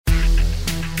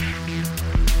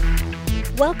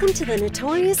Welcome to the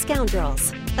Notorious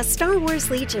Scoundrels, a Star Wars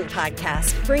Legion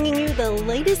podcast bringing you the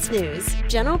latest news,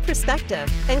 general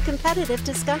perspective, and competitive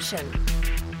discussion.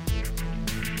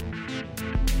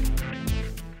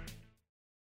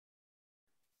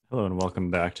 Hello and welcome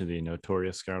back to the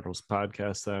Notorious Scoundrels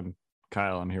podcast. I'm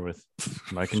Kyle. I'm here with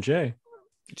Mike and Jay.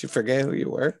 Did you forget who you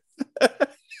were?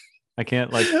 I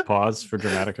can't pause for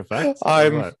dramatic effect.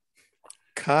 I'm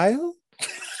Kyle.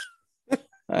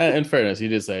 In fairness, he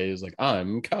did say he was like,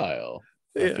 "I'm Kyle."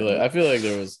 Yeah. I feel like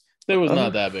there was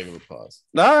not that big of a pause.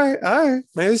 All right.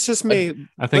 Maybe it's just me.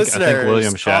 I think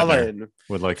William Shatner Colin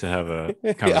would like to have a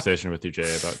conversation with you,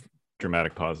 Jay, about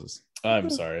dramatic pauses. I'm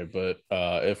sorry, but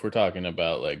if we're talking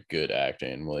about good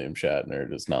acting, William Shatner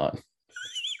does not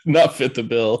fit the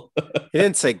bill. He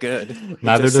didn't say good.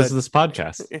 Neither does this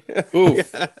podcast.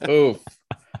 Oof.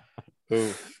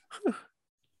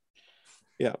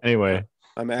 Yeah. Anyway,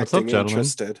 I'm acting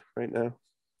interested right now.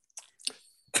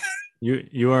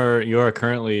 You are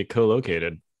currently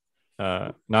co-located,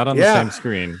 not on the same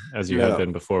screen as you have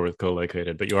been before with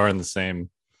co-located, but you are in the same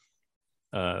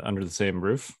under the same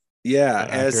roof. Yeah,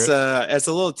 as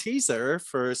a little teaser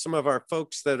for some of our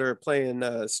folks that are playing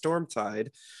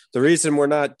Stormtide, the reason we're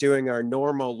not doing our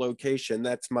normal location,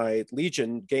 that's my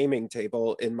Legion gaming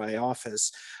table in my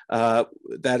office,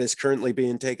 that is currently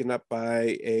being taken up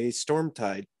by a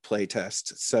Stormtide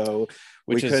playtest. So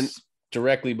which is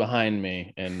directly behind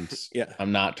me, and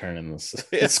I'm not turning this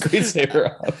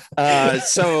screensaver off.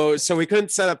 So we couldn't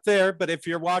set up there, but if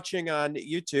you're watching on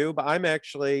YouTube, I'm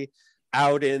actually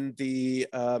out in the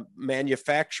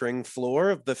manufacturing floor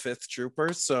of the 5th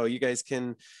Troopers, so you guys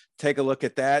can take a look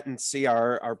at that and see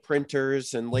our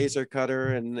printers and laser cutter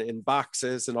and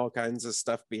boxes and all kinds of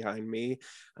stuff behind me.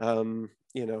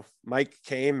 Mike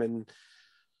came and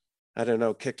I don't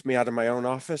know, kicked me out of my own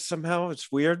office somehow.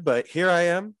 It's weird, but here I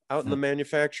am out in the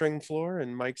manufacturing floor,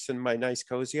 and Mike's in my nice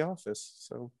cozy office.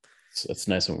 So it's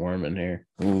nice and warm in here.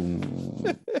 Ooh,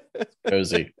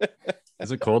 cozy.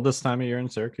 Is it cold this time of year in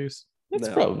Syracuse? It's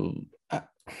probably.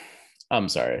 I'm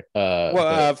sorry.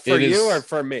 For you or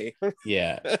for me?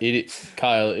 Yeah,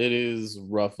 Kyle. It is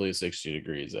roughly 60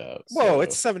 degrees out. Whoa,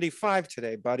 it's 75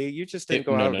 today, buddy. You just didn't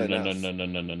go out enough.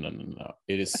 No.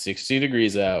 It is 60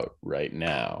 degrees out right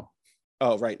now.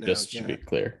 Oh, right now. Just to be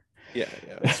clear. Yeah.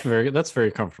 That's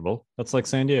very comfortable. That's like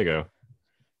San Diego.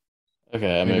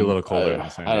 Okay, maybe a little colder than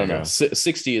San Diego. I don't know.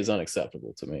 60 is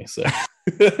unacceptable to me. So.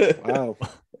 Wow.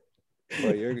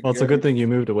 Well, it's a good thing you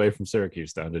moved away from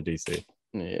Syracuse down to DC.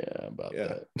 Yeah, about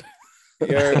that.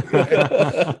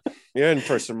 You're in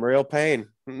for some real pain.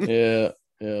 Yeah,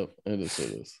 it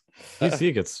is.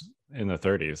 DC gets in the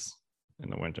 30s in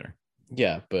the winter.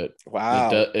 Yeah, but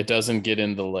wow, it doesn't get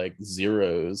into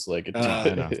zeros like it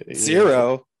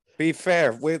zero. Be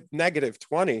fair, with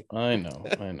 -20. I know.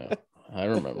 I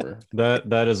remember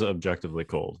that is objectively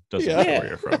cold. Doesn't matter where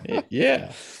you're from.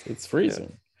 Yeah, it's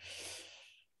freezing.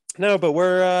 No, but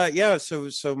we're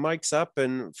so Mike's up,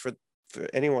 and for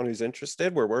anyone who's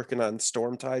interested, we're working on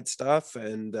Stormtide stuff,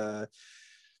 and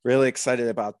really excited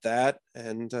about that.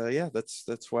 And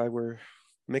that's why we're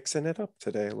mixing it up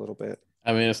today a little bit.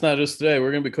 I mean, it's not just today.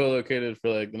 We're gonna be co-located for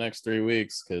the next 3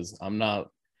 weeks, because I'm not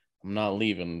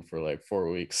leaving for 4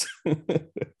 weeks.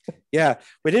 Yeah,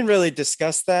 we didn't really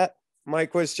discuss that.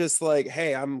 Mike was just like,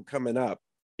 "Hey, I'm coming up.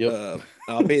 Yep.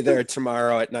 I'll be there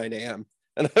tomorrow at 9 a.m."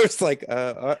 And I was like,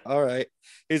 all right.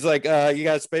 He's like, you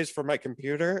got space for my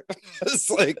computer? It's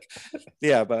like,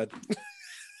 yeah, bud.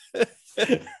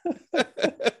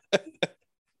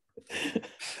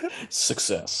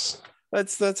 Success.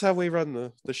 That's how we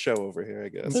run the show over here, I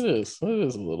guess. It is a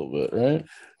little bit, right?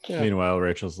 Yeah. Meanwhile,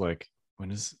 Rachel's like,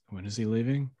 when is he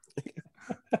leaving?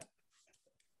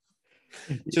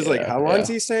 She's like, how long is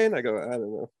he staying? I go, I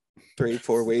don't know.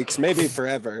 3-4 weeks, maybe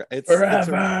forever. It's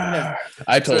forever.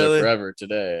 I told her forever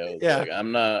today. I was like,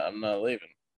 I'm not leaving.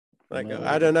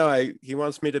 I don't know. He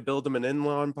wants me to build him an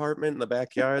in-law apartment in the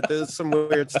backyard. There's some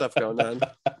weird stuff going on.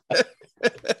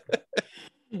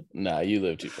 Nah, you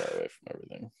live too far away from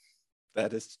everything.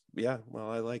 That is, well,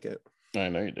 I like it. I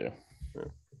know you do. Yeah.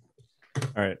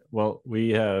 All right. Well,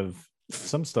 we have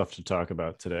some stuff to talk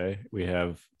about today. We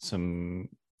have some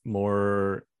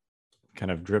more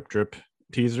kind of drip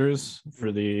teasers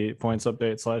for the points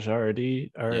update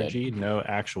 /RRG. No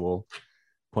actual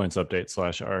points update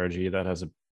 /RRG. That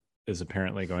is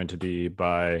apparently going to be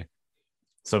by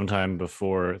sometime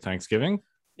before Thanksgiving.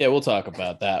 Yeah, we'll talk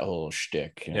about that whole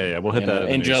shtick. Yeah, we'll hit that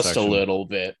in just section. A little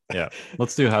bit. Yeah,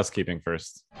 let's do housekeeping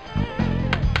first.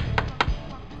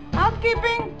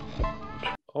 Housekeeping.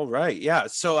 All right. Yeah.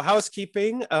 So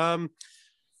housekeeping.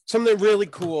 Something really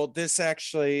cool. This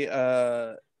actually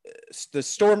the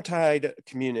Stormtide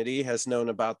community has known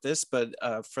about this, but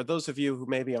for those of you who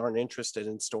maybe aren't interested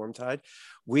in Stormtide,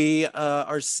 we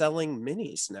are selling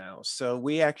minis now. So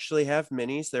we actually have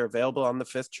minis. They're available on the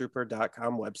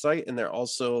fifthtrooper.com website, and they're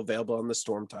also available on the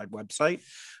Stormtide website.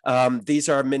 These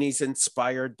are minis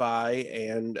inspired by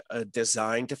and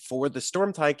designed for the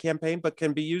Stormtide campaign, but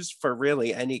can be used for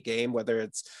really any game, whether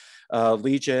it's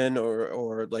Legion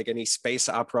or like any space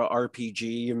opera RPG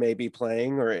you may be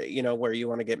playing, or where you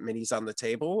want to get minis on the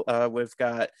table. We've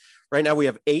got right now we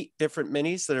have 8 different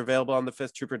minis that are available on the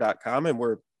fifthtrooper.com, and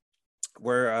we're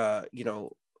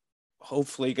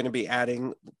hopefully going to be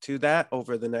adding to that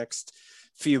over the next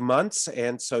few months,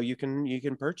 and so you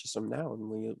can purchase them now,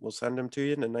 and we'll send them to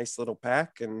you in a nice little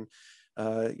pack, and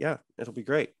it'll be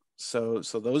great. So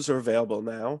those are available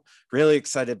now. Really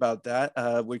excited about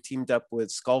that. We teamed up with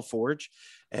Skullforge,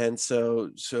 and so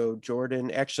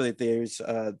Jordan, actually there's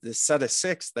this set of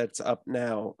 6 that's up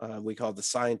now. We call the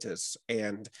Scientists,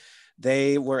 and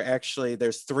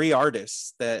there's 3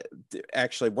 artists that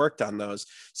actually worked on those.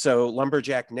 So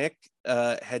Lumberjack Nick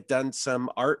had done some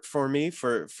art for me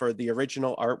for the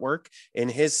original artwork in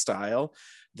his style.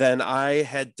 Then I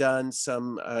had done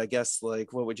some, I guess,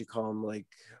 like, what would you call them, like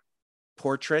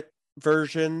portrait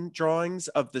version drawings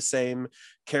of the same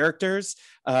characters,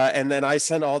 and then I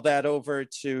sent all that over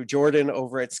to Jordan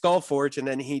over at Skullforge, and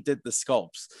then he did the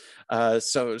sculpts.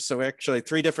 So actually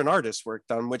 3 different artists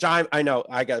worked on, which I know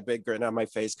I got a big grin on my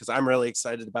face because I'm really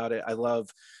excited about it. I love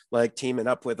like teaming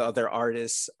up with other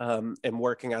artists and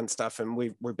working on stuff, and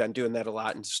we've been doing that a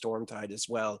lot in Stormtide as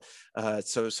well.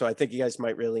 So I think you guys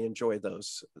might really enjoy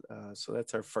those. So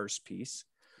that's our first piece.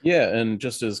 Yeah, and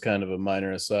just as kind of a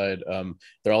minor aside,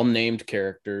 they're all named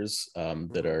characters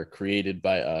that are created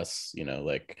by us.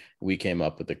 Like we came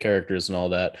up with the characters and all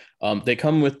that. They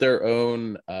come with their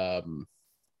own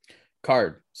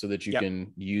card so that you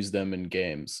can use them in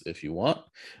games if you want.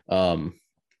 And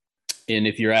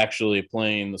if you're actually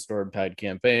playing the Stormtide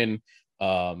campaign,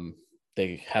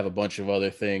 they have a bunch of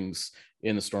other things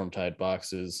in the Stormtide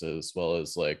boxes, as well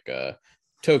as like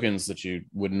tokens that you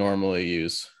would normally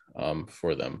use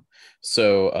for them.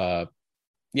 So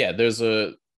there's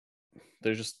a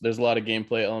lot of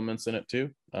gameplay elements in it too,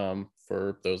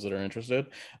 for those that are interested.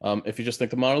 If you just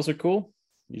think the models are cool,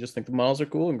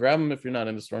 and grab them. If you're not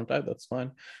into Stormtide, that's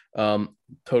fine.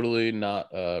 Totally not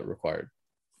required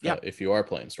if you are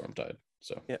playing Stormtide.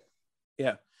 So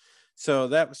yeah So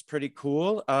that was pretty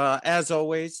cool. As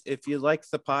always, if you like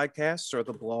the podcast or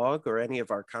the blog or any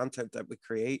of our content that we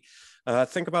create,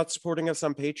 think about supporting us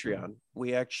on Patreon.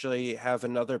 We actually have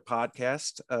another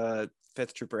podcast,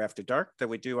 Fifth Trooper After Dark, that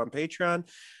we do on Patreon.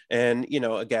 And,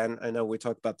 again, I know we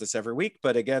talk about this every week,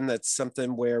 but again, that's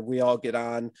something where we all get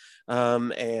on,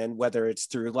 and whether it's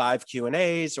through live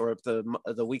Q&As or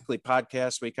the weekly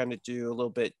podcast, we kind of do a little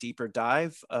bit deeper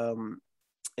dive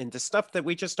into stuff that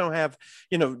we just don't have,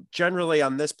 generally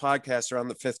on this podcast or on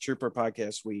the Fifth Trooper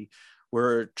podcast,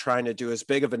 we're trying to do as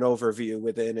big of an overview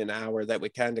within an hour that we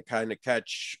can to kind of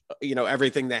catch,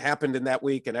 everything that happened in that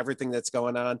week and everything that's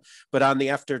going on. But on the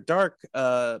After Dark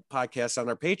podcast on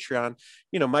our Patreon,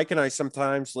 Mike and I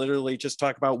sometimes literally just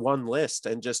talk about one list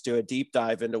and just do a deep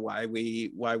dive into why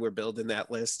we're building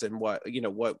that list and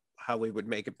how we would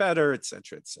make it better, et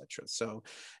cetera, et cetera. So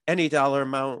any dollar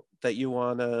amount that you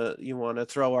want to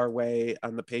throw our way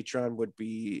on the Patreon would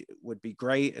be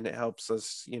great. And it helps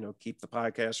us, keep the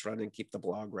podcast running, keep the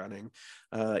blog running.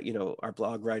 Our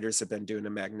blog writers have been doing a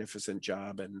magnificent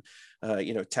job, and,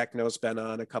 Techno's been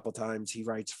on a couple times. He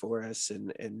writes for us,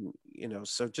 and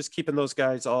so just keeping those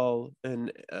guys all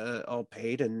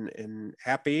paid and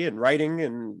happy and writing.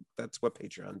 And that's what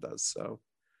Patreon does. So,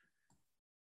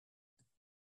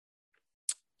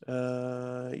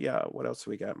 what else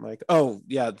we got, Mike?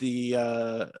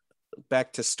 The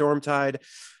back to Stormtide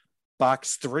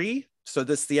box 3. So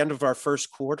this is the end of our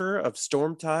first quarter of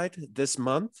Stormtide this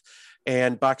month,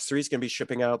 and box 3 is going to be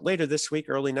shipping out later this week,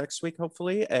 early next week,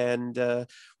 hopefully, and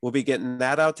we'll be getting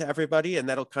that out to everybody, and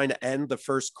that'll kind of end the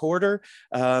first quarter,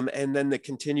 and then the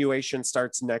continuation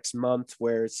starts next month,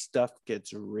 where stuff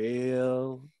gets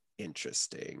real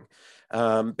interesting.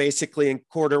 Basically in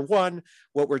quarter 1,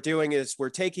 what we're doing is we're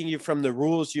taking you from the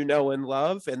rules you know and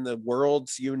love and the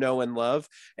worlds you know and love,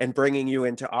 and bringing you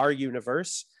into our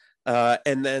universe.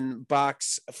 And then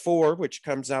box 4, which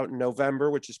comes out in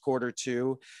November, which is quarter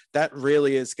 2, that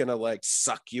really is going to like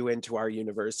suck you into our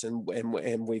universe.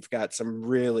 And we've got some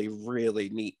really, really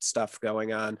neat stuff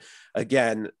going on.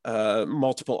 Again,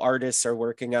 multiple artists are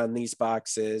working on these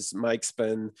boxes. Mike's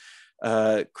been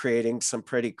creating some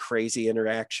pretty crazy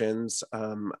interactions.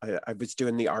 I was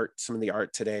doing some of the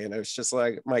art today, and I was just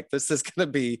like, Mike, this is gonna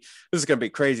be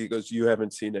crazy. He goes, you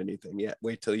haven't seen anything yet.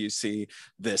 Wait till you see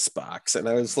this box. And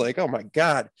I was like, oh my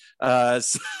God.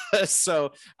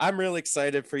 So I'm really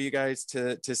excited for you guys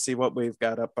to see what we've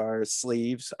got up our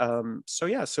sleeves.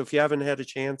 So if you haven't had a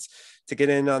chance to get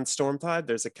in on Stormtide,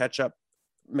 there's a catch-up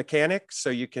mechanic, so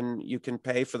you can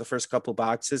pay for the first couple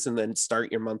boxes and then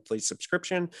start your monthly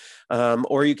subscription,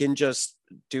 or you can just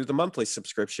do the monthly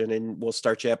subscription and we'll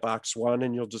start you at box 1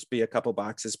 and you'll just be a couple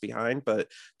boxes behind, but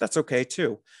that's okay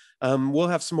too. We'll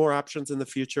have some more options in the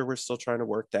future. We're still trying to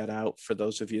work that out. For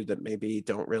those of you that maybe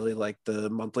don't really like the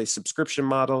monthly subscription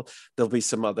model, there'll be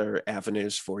some other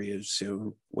avenues for you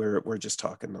soon. We're just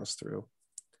talking those through.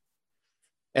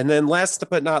 And then last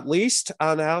but not least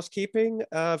on housekeeping,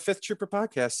 Fifth Trooper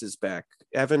Podcast is back.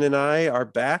 Evan and I are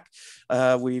back.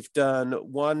 We've done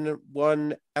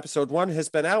one episode 1 has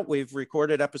been out. We've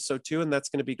recorded episode 2, and that's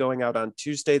going to be going out on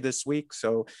Tuesday this week.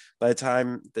 So by the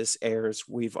time this airs,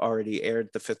 we've already aired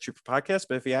the Fifth Trooper Podcast.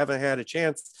 But if you haven't had a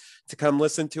chance to come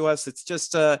listen to us, it's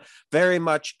just a very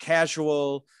much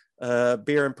casual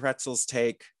beer and pretzels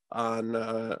take on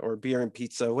or beer and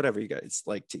pizza, whatever you guys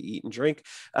like to eat and drink,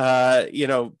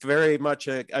 very much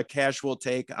a casual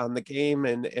take on the game,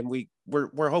 and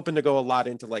we're hoping to go a lot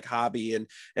into like hobby,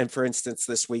 and for instance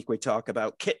this week we talk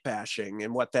about kit bashing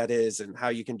and what that is and how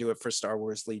you can do it for Star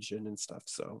Wars Legion and stuff.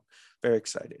 So very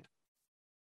excited.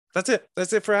 That's it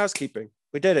for housekeeping.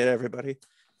 We did it, everybody.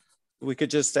 We could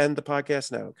just end the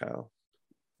podcast now, Kyle.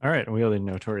 All right, we are the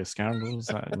notorious scoundrels.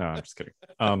 No, I'm just kidding.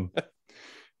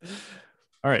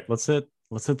 All right, let's hit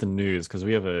the news, because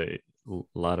we have a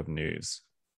lot of news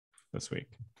this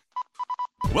week.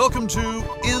 Welcome to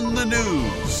In the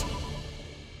News.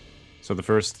 So the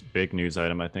first big news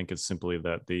item, I think, is simply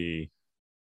that the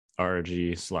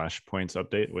RG/points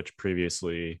update, which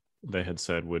previously they had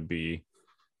said would be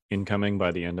incoming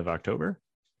by the end of October,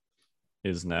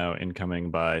 is now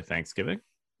incoming by Thanksgiving.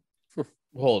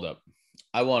 Hold up.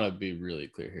 I want to be really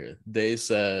clear here. They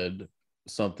said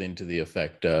something to the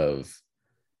effect of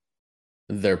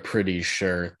they're pretty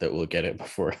sure that we'll get it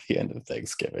before the end of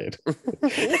Thanksgiving.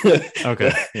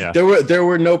 Okay, yeah. There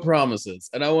were no promises,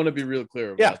 and I want to be real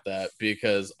clear about that,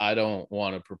 because I don't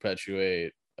want to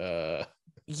perpetuate and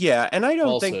I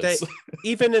don't think falsehoods. that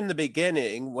even in the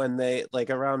beginning, when they like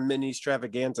around mini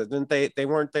extravaganza, didn't they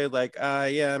weren't they like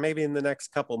maybe in the next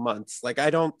couple months. Like I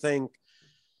don't think,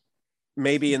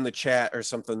 maybe in the chat or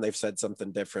something they've said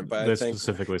something different, but they I think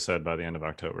specifically said by the end of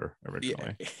October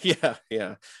originally. Yeah.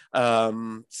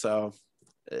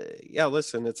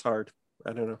 Listen, it's hard.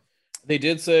 I don't know. They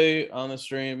did say on the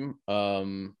stream,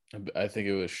 I think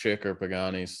it was Schick or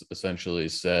Pagani essentially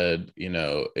said,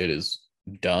 it is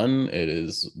done. It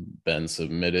has been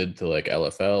submitted to like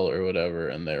LFL or whatever,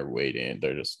 and they're waiting.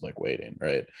 They're just like waiting,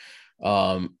 right?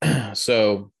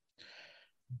 So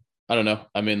I don't know.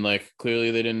 I mean, like,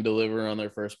 clearly they didn't deliver on their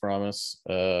first promise.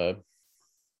 We'll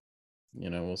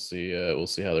see. We'll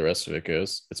see how the rest of it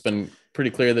goes. It's been pretty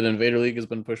clear that Invader League has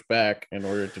been pushed back in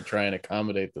order to try and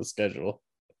accommodate the schedule.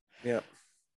 Yeah.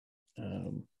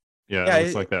 It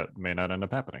looks like that may not end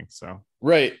up happening. So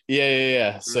right.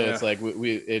 Yeah. So it's like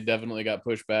it definitely got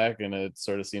pushed back, and it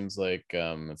sort of seems like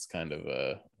it's kind of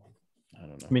I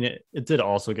don't know. I mean, it did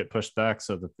also get pushed back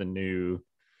so that the new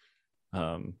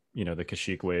the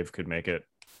Kashyyyk wave could make it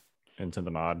into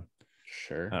the mod.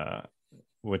 Sure.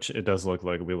 Which it does look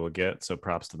like we will get. So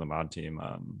props to the mod team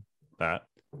on that.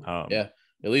 At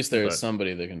least there's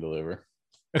somebody that can deliver.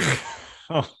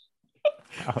 It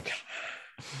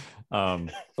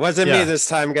wasn't me this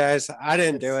time, guys. I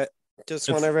didn't do it. Just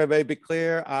want everybody to be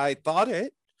clear. I thought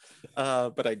it,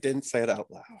 but I didn't say it out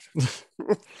loud.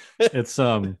 It's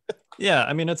I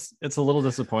mean, it's a little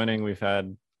disappointing. We've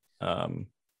had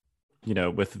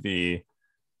with the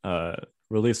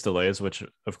release delays, which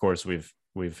of course we've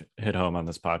hit home on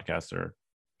this podcast, are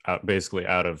basically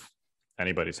out of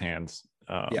anybody's hands.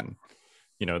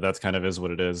 That's kind of is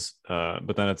what it is.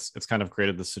 But then it's kind of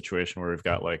created this situation where we've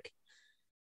got like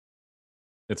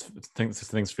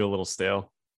things feel a little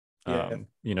stale. The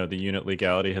unit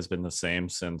legality has been the same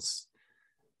since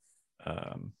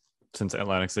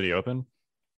Atlantic City Open,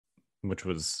 which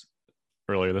was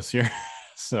earlier this year.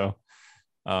 So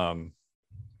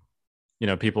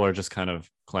people are just kind of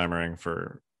clamoring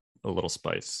for a little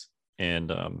spice,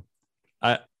 and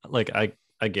I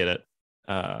get it,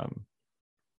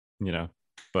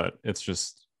 but it's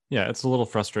just it's a little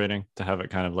frustrating to have it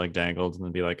kind of like dangled and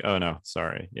then be like, oh no,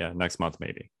 sorry, next month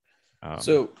maybe.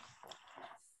 So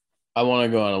I want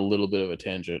to go on a little bit of a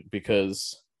tangent,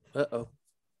 because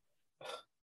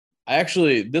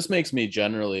this makes me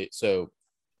generally, so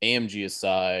AMG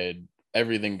aside,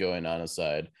 everything going on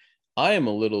aside, I am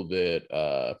a little bit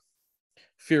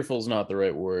fearful is not the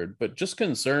right word, but just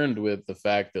concerned with the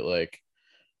fact that, like,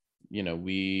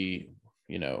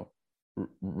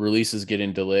 releases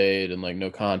getting delayed and like no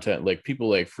content, like people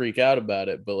like freak out about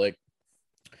it, but like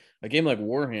a game like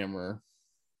Warhammer,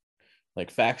 like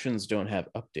factions don't have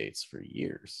updates for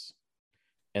years,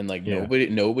 and like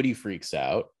nobody freaks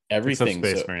out. Everything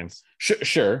Space Marines.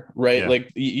 Sure, right? Yeah.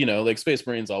 Like like Space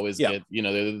Marines always get,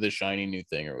 they're the shiny new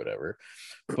thing or whatever.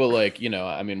 But like,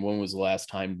 I mean, when was the last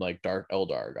time like Dark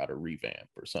Eldar got a revamp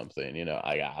or something? I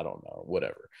don't know,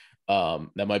 whatever.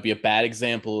 That might be a bad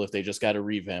example if they just got a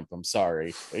revamp. I'm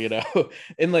sorry,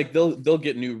 and like they'll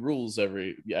get new rules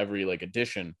every like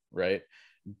edition, right?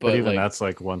 But even like, that's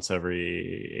like once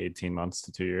every 18 months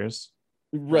to 2 years.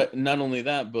 Right. Not only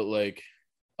that, but like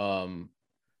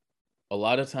a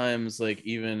lot of times, like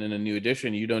even in a new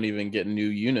edition, you don't even get new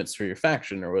units for your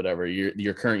faction or whatever.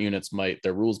 Your current units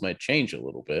their rules might change a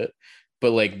little bit,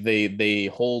 but like they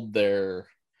hold their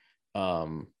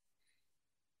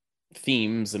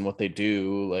themes and what they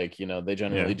do, like they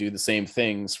generally do the same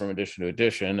things from edition to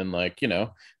edition. And like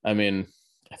I mean,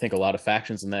 I think a lot of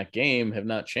factions in that game have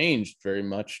not changed very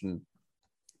much in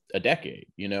a decade,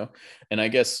 and I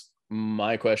guess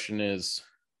my question is,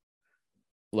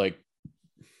 like,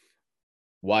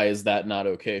 why is that not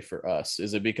okay for us?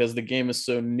 Is it because the game is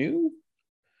so new?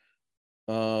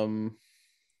 I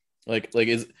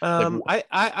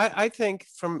think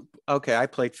I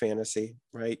played fantasy,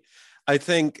 right? I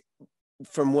think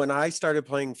from when I started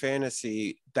playing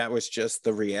fantasy, that was just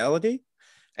the reality.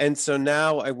 And so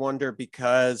now I wonder,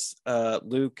 because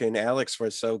Luke and Alex were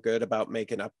so good about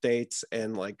making updates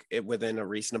and like it within a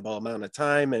reasonable amount of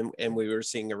time, and we were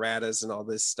seeing erratas and all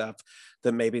this stuff,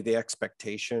 that maybe the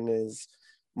expectation is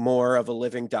more of a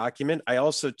living document. I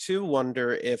also too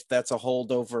wonder if that's a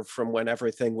holdover from when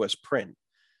everything was print,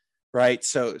 right?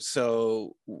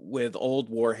 So with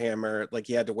old Warhammer, like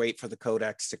you had to wait for the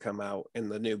codex to come out in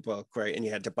the new book, right? And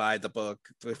you had to buy the book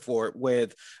before.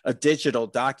 With a digital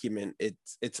document,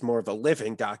 it's more of a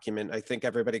living document. I think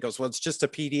everybody goes, well, it's just a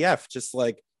PDF, just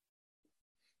like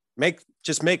make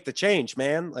the change,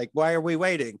 man. Like, why are we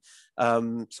waiting?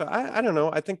 So I don't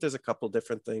know. I think there's a couple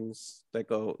different things that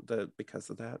go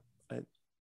because of that.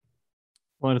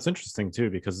 Well, and it's interesting too,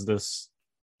 because this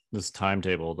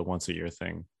timetable, the once a year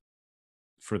thing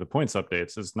for the points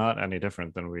updates, is not any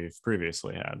different than we've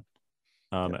previously had.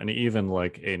 And even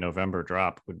like a November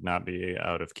drop would not be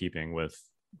out of keeping with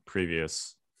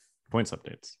previous points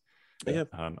updates. Yeah.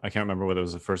 I can't remember whether it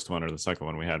was the first one or the second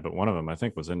one we had, but one of them I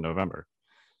think was in November.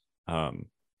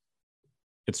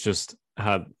 It's just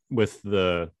had with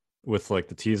like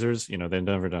the teasers, they've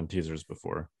never done teasers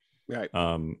before, right?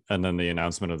 And then the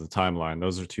announcement of the timeline,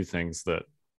 those are two things that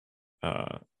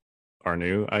are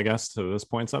new, I guess, to this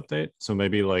points update. So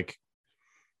maybe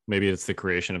it's the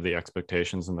creation of the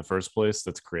expectations in the first place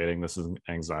that's creating this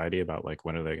anxiety about like,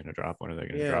 when are they going to drop,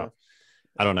 drop.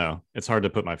 I don't know, it's hard to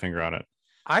put my finger on it.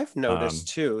 I've noticed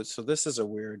too, so this is a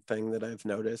weird thing that I've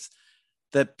noticed,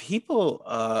 that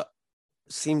people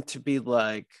seem to be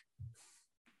like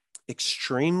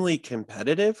extremely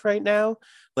competitive right now.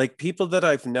 Like people that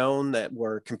I've known that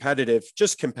were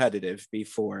just competitive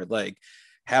before, like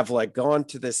have like gone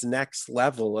to this next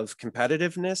level of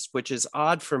competitiveness, which is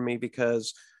odd for me,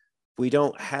 because we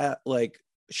don't have, like,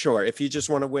 sure, if you just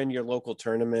want to win your local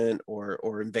tournament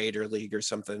or Invader League or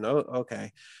something,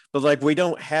 okay, but like we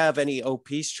don't have any OP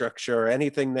structure or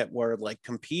anything that we're like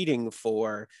competing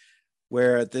for,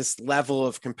 where this level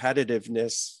of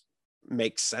competitiveness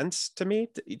makes sense to me.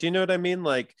 Do you know what I mean?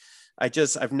 Like,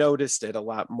 I've noticed it a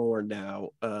lot more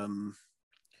now.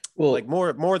 Well, like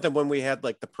more than when we had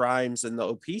like the primes and the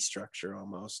OP structure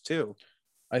almost too.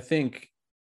 I think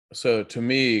so. To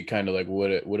me, kind of like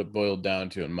what it boiled down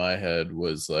to in my head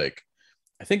was like,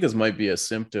 I think this might be a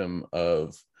symptom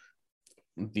of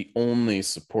the only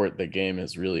support the game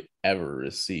has really ever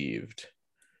received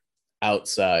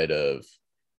outside of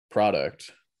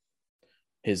product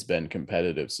has been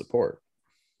competitive support.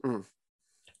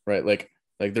 Right? Like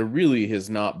there really has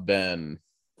not been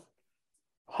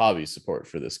hobby support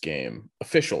for this game,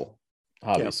 official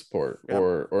hobby support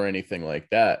or anything like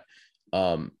that.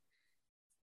 Well,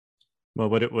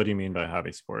 what do you mean by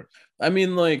hobby support? I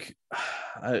mean, like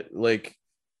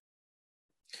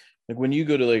when you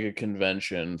go to like a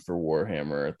convention for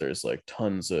Warhammer, there's like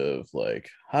tons of like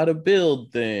how to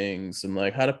build things and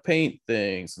like how to paint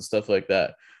things and stuff like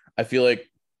that. I feel like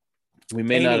we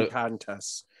may not have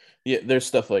contests. Yeah, there's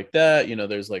stuff like that.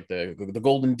 There's like the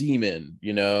Golden Demon,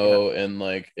 and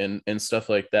like and stuff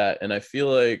like that. And I feel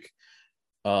like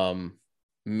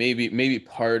maybe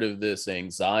part of this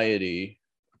anxiety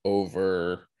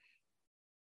over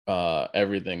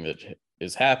everything that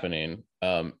is happening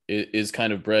is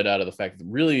kind of bred out of the fact that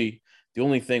really the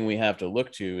only thing we have to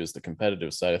look to is the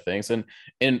competitive side of things. And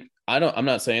I'm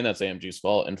not saying that's AMG's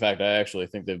fault. In fact, I actually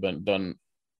think they've been done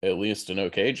at least an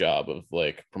okay job of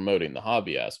like promoting the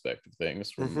hobby aspect of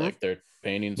things from like their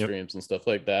painting streams and stuff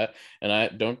like that. And I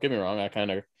don't get me wrong, I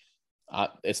kind of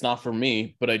it's not for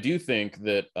me, but I do think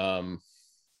that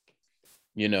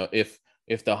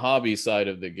if the hobby side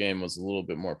of the game was a little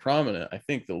bit more prominent, I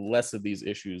think the less of these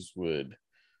issues would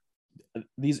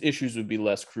be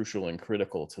less crucial and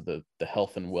critical to the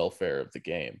health and welfare of the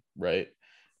game, right?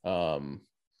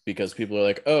 Because people are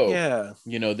like, oh, yeah,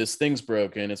 this thing's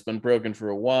broken. It's been broken for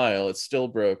a while. It's still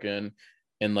broken.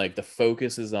 And like the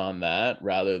focus is on that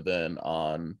rather than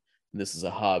on this is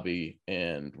a hobby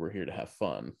and we're here to have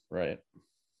fun, right?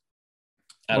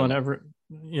 Whenever,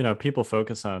 people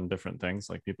focus on different things,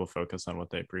 like people focus on what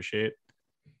they appreciate.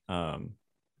 And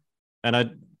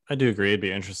I do agree. It'd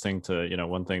be interesting to,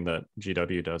 one thing that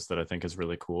GW does that I think is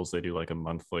really cool is they do like a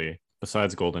monthly,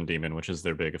 besides Golden Demon, which is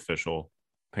their big official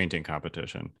painting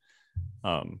competition.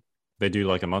 They do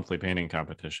like a monthly painting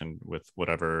competition with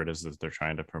whatever it is that they're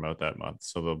trying to promote that month.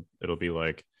 So it'll be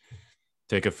like,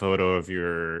 take a photo of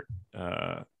your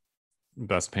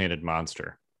best painted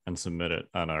monster and submit it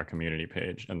on our community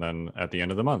page. And then at the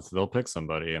end of the month, they'll pick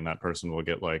somebody and that person will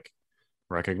get like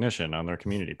recognition on their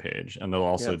community page. And they'll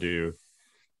also do,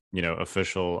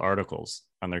 official articles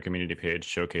on their community page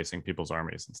showcasing people's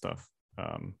armies and stuff.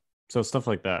 So stuff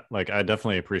like that. Like I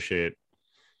definitely appreciate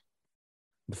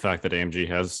the fact that AMG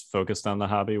has focused on the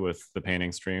hobby with the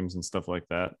painting streams and stuff like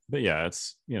that. But yeah,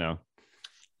 it's,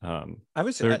 I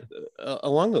was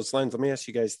along those lines. Let me ask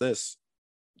you guys this.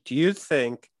 Do you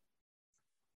think,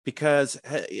 because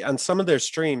on some of their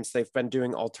streams, they've been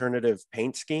doing alternative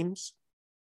paint schemes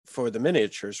for the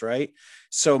miniatures, right?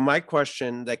 So my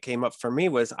question that came up for me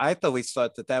was, I always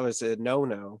thought that was a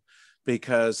no-no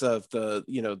because of the,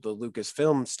 the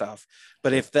Lucasfilm stuff.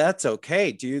 But if that's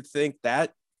okay, do you think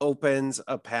that opens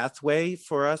a pathway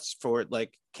for us for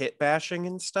like kit bashing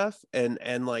and stuff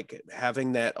and like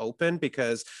having that open?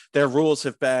 Because their rules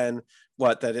have been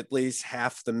that at least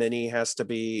half the mini has to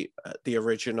be the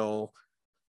original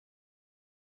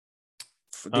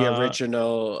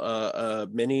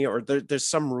mini, or there's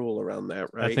some rule around that,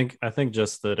 right? I think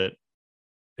just that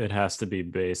it has to be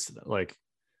based like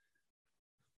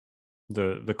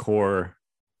the core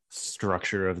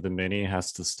structure of the mini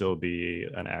has to still be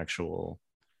an actual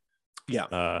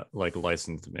like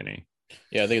licensed mini.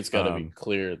 Yeah, I think it's got to be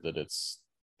clear that it's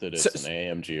an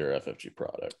AMG or FFG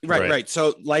product. Right.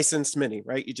 So licensed mini,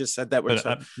 right? You just said that word.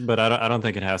 But I don't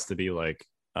think it has to be like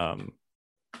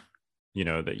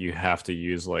that you have to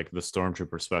use like the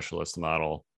Stormtrooper Specialist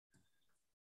model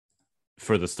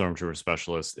for the Stormtrooper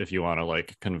Specialist if you want to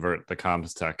like convert the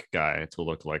comms tech guy to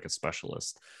look like a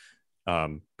specialist,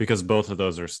 because both of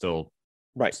those are still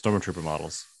Stormtrooper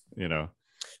models. Yeah.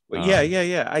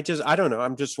 I don't know.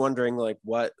 I'm just wondering like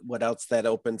what else that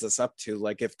opens us up to.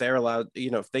 Like if they're allowed,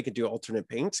 if they could do alternate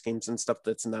paint schemes and stuff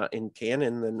that's not in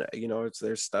canon, then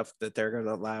there's stuff that they're going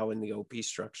to allow in the OP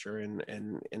structure and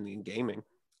in gaming.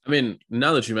 I mean,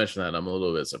 now that you mention that, I'm a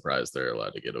little bit surprised they're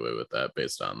allowed to get away with that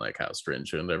based on like how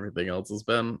stringent everything else has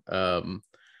been.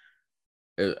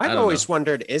 I've always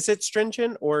wondered, is it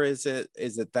stringent or is it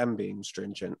them being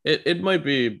stringent? It might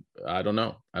be. I don't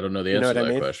know. I don't know the answer to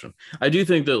that question. I do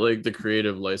think that like the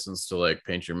creative license to like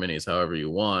paint your minis however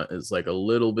you want is like a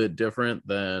little bit different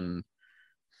than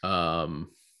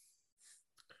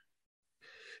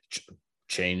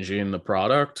changing the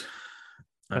product.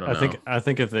 I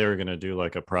think if they were going to do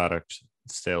like a product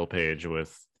sale page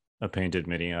with a painted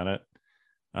mini on it,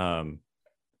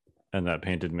 and that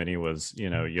painted mini was,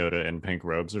 Yoda in pink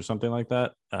robes or something like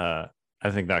that, I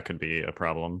think that could be a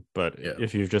problem. But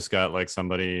if you've just got like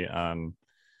somebody on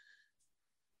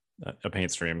a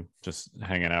paint stream just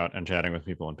hanging out and chatting with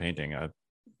people and painting, I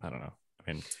don't know.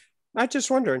 I mean, I'm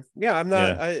just wondering. Yeah, I'm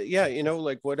not.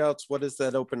 Like what else? What does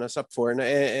that open us up for?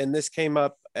 And this came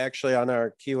up actually on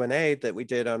our Q&A that we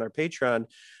did on our Patreon.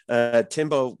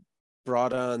 Timbo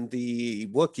brought on the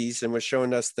Wookiees and was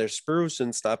showing us their sprues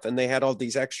and stuff, and they had all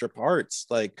these extra parts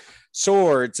like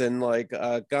swords and like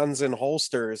guns and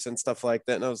holsters and stuff like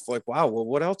that. And I was like, wow, well,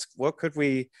 what else? What could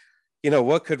we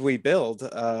build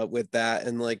with that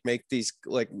and like make these,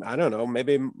 like, I don't know,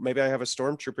 maybe I have a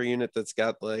stormtrooper unit that's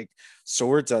got like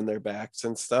swords on their backs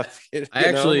and stuff.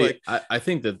 I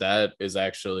think that is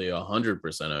actually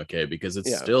 100% okay, because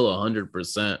it's still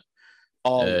 100%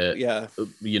 Yeah.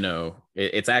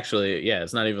 It's actually,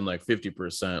 it's not even like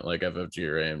 50% like FFG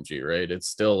or AMG, right? It's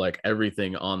still like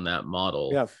everything on that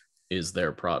model is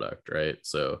their product, right?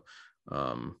 So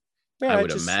I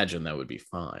would imagine that would be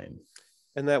fine.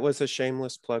 And that was a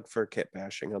shameless plug for kit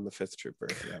bashing on the Fifth Trooper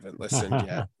if you haven't listened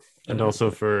yet. And also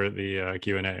for the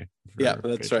Q&A. Yeah,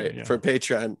 that's Patreon, right. Yeah. For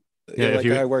Patreon.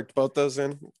 Yeah, I worked both those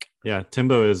in. Yeah,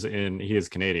 Timbo he is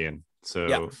Canadian.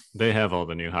 So they have all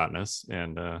the new hotness.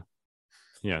 And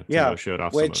Timbo showed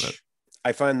off some of it.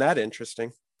 I find that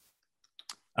interesting.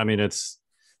 I mean, I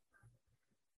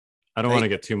don't want to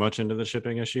get too much into the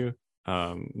shipping issue.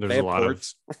 There's a lot of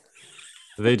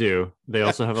they do. They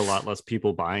also have a lot less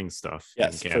people buying stuff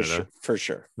in Canada. For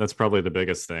sure. That's probably the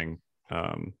biggest thing.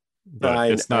 But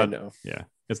I know. Yeah.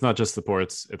 It's not just the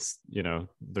ports. It's,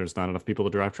 there's not enough people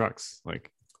to drive trucks.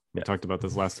 Like we talked about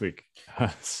this last week.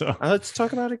 So let's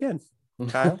talk about it again.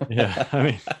 Kyle? Yeah. I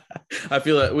mean, I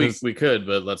feel like we could,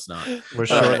 but let's not. We're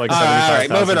short like 75,000. All right,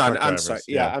 moving on. I'm drivers. sorry.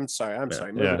 Yeah, I'm sorry.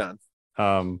 Moving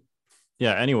on.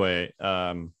 Anyway,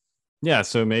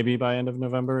 so maybe by end of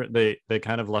November, they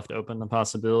kind of left open the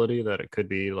possibility that it could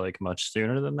be like much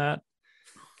sooner than that.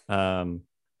 I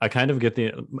kind of get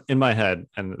in my head,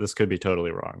 and this could be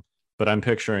totally wrong, but I'm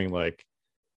picturing like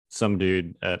some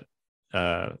dude at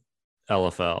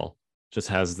LFL just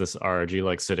has this RRG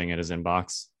like sitting in his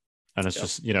inbox, and it's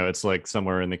just, it's like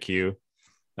somewhere in the queue,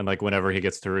 and like whenever he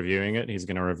gets to reviewing it, he's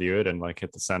going to review it and like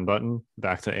hit the send button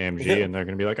back to AMG, and they're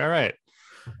going to be like, all right.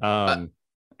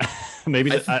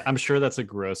 Maybe I'm sure that's a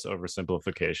gross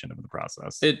oversimplification of the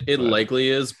process. It likely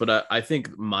is, but I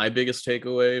think my biggest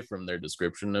takeaway from their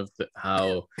description of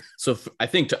I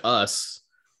think to us,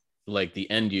 like the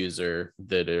end user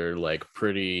that are like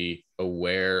pretty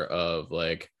aware of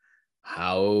like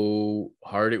how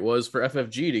hard it was for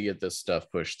FFG to get this stuff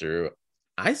pushed through.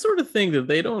 I sort of think that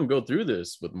they don't go through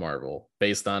this with Marvel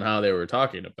based on how they were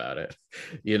talking about it,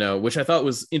 which I thought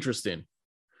was interesting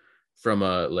from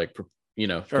a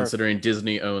considering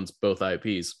Disney owns both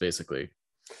IPs basically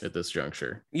at this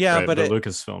juncture. Yeah, right, but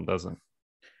Lucasfilm doesn't.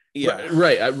 Yeah,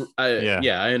 right.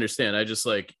 I understand. I just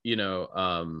like,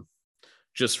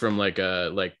 just from like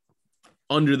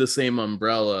under the same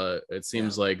umbrella, it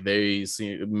seems like they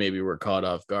maybe were caught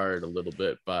off guard a little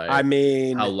bit by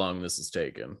how long this has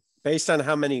taken. Based on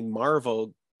how many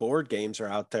Marvel board games are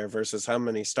out there versus how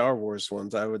many Star Wars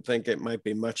ones, I would think it might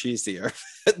be much easier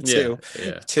to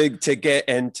get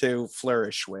and to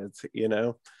flourish with,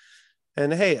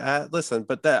 And hey, listen,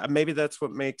 but maybe that's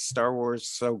what makes Star Wars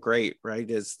so great, right?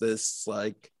 Is this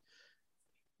like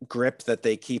grip that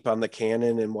they keep on the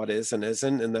canon and what is and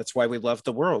isn't, and that's why we love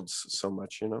the worlds so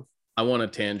much, I want to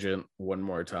tangent one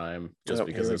more time just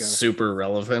because it's super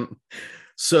relevant.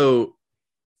 So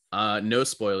no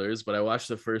spoilers, but I watched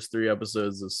the first 3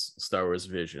 episodes of Star Wars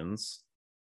Visions,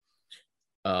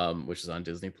 which is on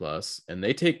Disney Plus, and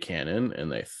they take canon and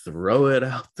they throw it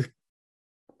out the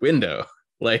window.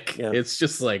 It's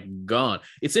just like gone.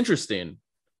 It's interesting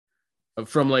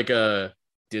from like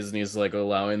Disney's like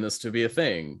allowing this to be a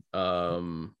thing.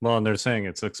 And they're saying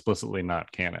it's explicitly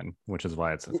not canon, which is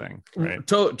why it's a thing, right?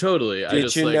 Totally.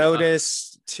 Did you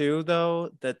notice too,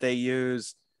 though, that they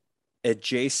use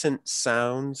adjacent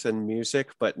sounds and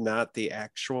music, but not the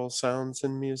actual sounds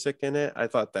and music in it? I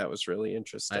thought that was really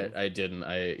interesting. I didn't.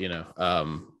 It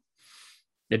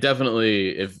definitely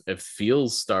it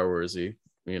feels Star Warsy,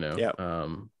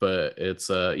 but it's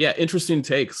interesting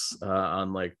takes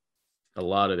on like a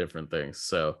lot of different things.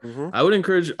 So I would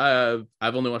encourage. I've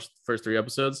only watched the first 3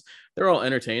 episodes. They're all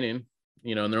entertaining,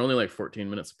 and they're only like 14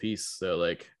 minutes a piece. So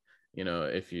like,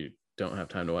 if you don't have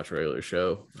time to watch a regular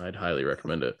show, I'd highly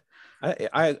recommend it.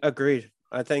 I agreed.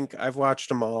 I think I've watched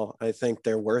them all. I think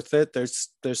they're worth it.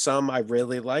 There's some I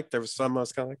really liked. There was some I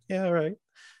was kind of like, yeah, all right.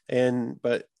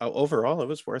 But overall, it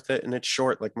was worth it. And it's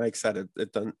short, like Mike said.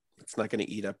 It's not going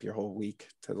to eat up your whole week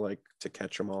to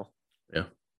catch them all. Yeah.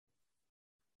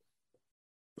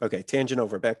 Okay, tangent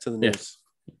over. Back to the news.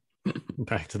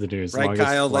 Back to the news. Right,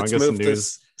 Kyle. Let's move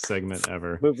this segment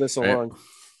ever. Move this along.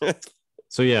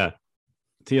 So yeah,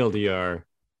 TLDR.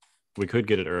 We could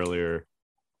get it earlier.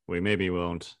 We maybe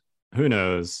won't. Who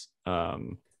knows?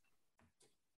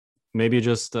 Maybe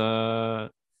just sort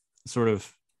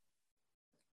of,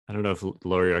 I don't know if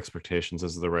lower your expectations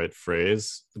is the right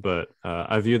phrase, but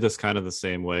I view this kind of the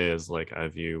same way as like I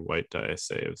view white die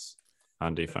saves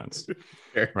on defense,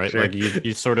 right? Sure. Like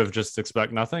you sort of just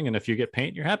expect nothing, and if you get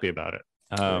paint, you're happy about it.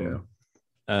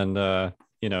 And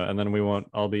and then we won't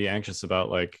all be anxious about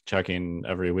like checking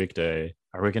every weekday.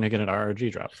 Are we going to get an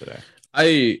RRG drop today?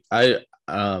 I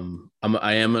am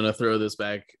going to throw this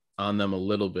back on them a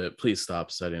little bit. Please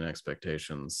stop setting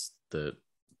expectations that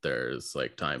there's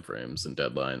like time frames and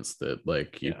deadlines that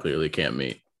like you clearly can't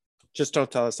meet. Just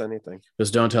don't tell us anything.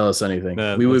 Just don't tell us anything.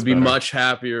 We would be much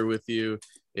happier with you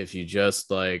if you just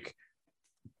like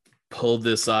pulled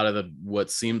this out of what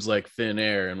seems like thin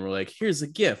air and we're like, here's a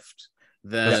gift.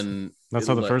 Then that's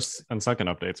how the first and second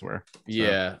updates were. So.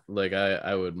 Yeah, like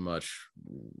I would much,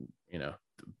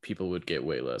 people would get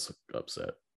way less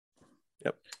upset.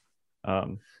 Yep.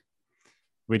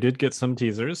 We did get some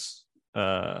teasers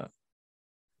on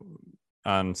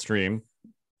stream.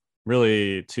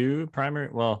 Really two primary,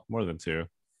 well, more than two.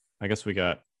 I guess we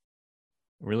got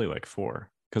really like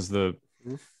four because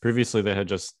previously they had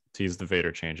just teased the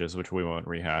Vader changes, which we won't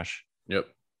rehash. Yep.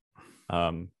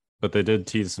 But they did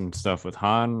tease some stuff with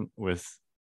Han, with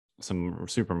some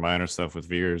super minor stuff with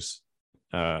Veers,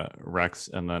 Rex,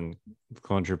 and then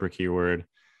Clone Trooper keyword,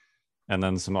 and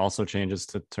then some also changes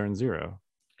to turn 0,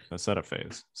 the setup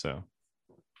phase. So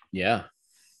yeah.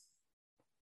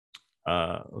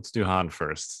 Let's do Han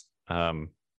first.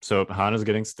 So Han is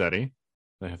getting steady,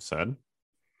 they have said.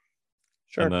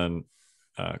 Sure. And then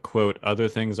quote, other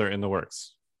things are in the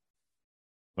works.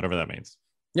 Whatever that means.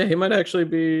 Yeah, he might actually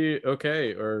be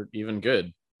okay or even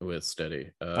good with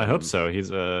steady. I hope so.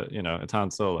 He's it's Han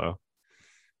Solo.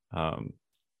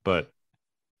 But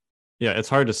yeah, it's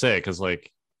hard to say because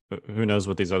like who knows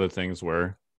what these other things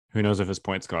were? Who knows if his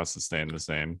points cost is staying the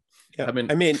same? Yeah, I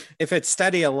mean, if it's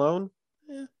steady alone,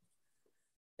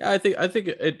 I think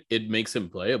it makes him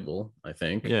playable. I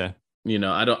think. Yeah.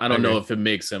 I don't know if it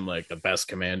makes him like the best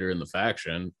commander in the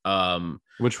faction.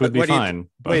 Which would be fine.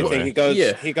 What do you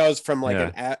think? He goes from like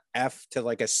an F to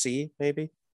like a C, maybe?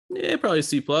 Yeah, probably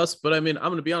C+. But I mean, I'm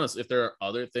gonna be honest, if there are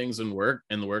other things in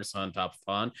the works on top of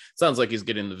Han, sounds like he's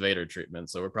getting the Vader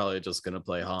treatment. So we're probably just gonna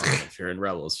play Han if you're in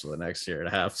Rebels for the next year and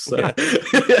a half. So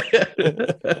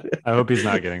I hope he's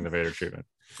not getting the Vader treatment.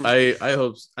 I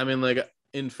hope. I mean, like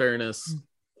in fairness,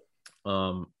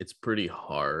 it's pretty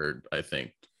hard. I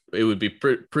think it would be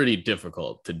pretty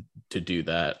difficult to do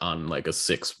that on like a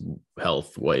 6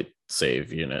 health white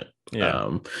save unit,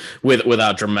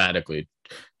 without dramatically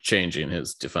changing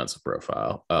his defensive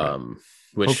profile,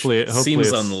 which hopefully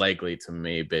seems unlikely to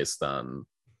me based on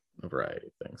a variety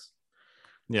of things.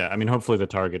 Yeah, I mean, hopefully the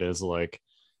target is like,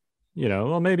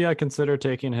 well, maybe I consider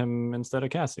taking him instead of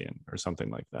Cassian or something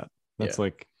like that. That's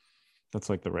like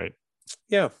the right,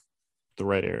 the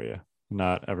right area.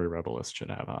 Not every rebelist should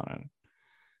have on it.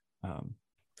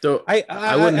 So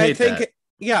I wouldn't hate that.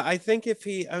 Yeah, I think if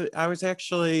I was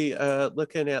actually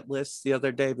looking at lists the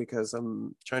other day because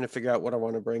I'm trying to figure out what I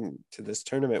want to bring to this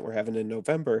tournament we're having in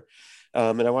November,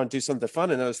 and I want to do something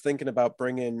fun. And I was thinking about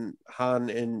bringing Han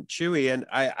and Chewie, and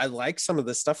I like some of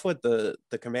the stuff with the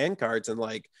command cards and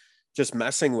like just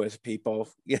messing with people,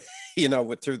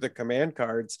 through the command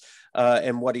cards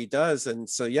and what he does. And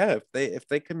so if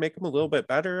they can make him a little bit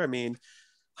better, I mean.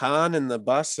 Han and the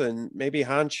bus and maybe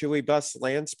Han Chewie bus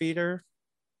land speeder.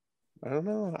 I don't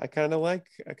know. I kind of like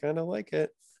it.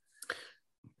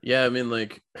 Yeah, I mean,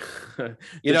 like,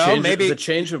 maybe the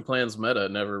change of plans meta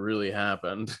never really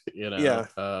happened.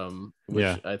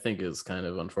 Which I think is kind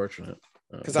of unfortunate.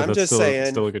 Because I'm just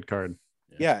saying, still a good card.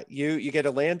 Yeah, you get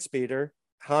a land speeder.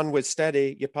 Han was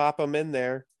steady. You pop him in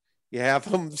there. You have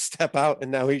him step out,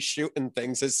 and now he's shooting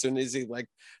things as soon as he like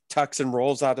tucks and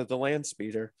rolls out of the land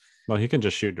speeder. Well, he can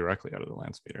just shoot directly out of the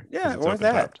land speeder. Yeah, or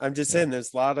that. I'm just saying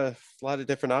there's a lot of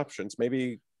different options.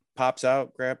 Maybe pops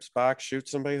out, grabs box,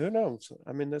 shoots somebody. Who knows?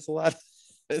 I mean, there's a lot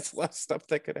of stuff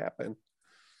that could happen.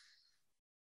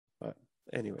 But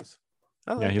anyways.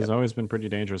 He's always been pretty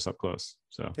dangerous up close.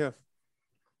 So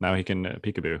now he can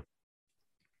peekaboo.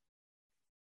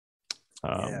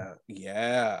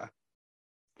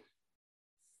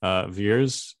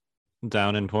 Veers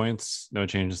down in points, no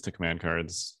changes to command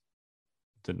cards.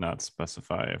 Did not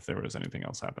specify if there was anything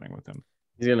else happening with him.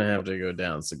 He's gonna have to go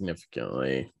down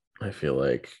significantly, I feel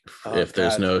like, if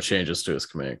there's no changes to his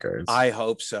command cards. I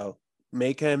hope so.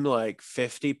 Make him like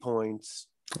 50 points.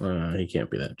 He can't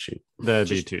be that cheap. That'd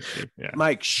be too cheap. Yeah.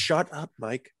 Mike, shut up,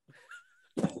 Mike.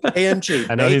 AMG.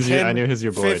 I knew he's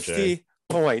your boy. 50 Jay.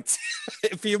 points.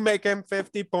 If you make him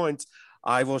 50 points,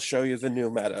 I will show you the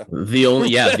new meta.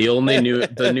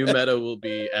 The new meta will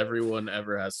be everyone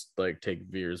ever has to like take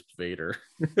Veer's Vader.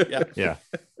 Yeah.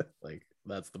 Like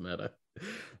that's the meta.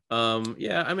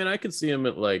 I mean I could see him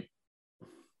at like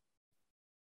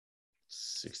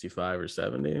 65 or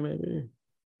 70 maybe.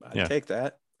 I'd take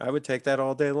that. I would take that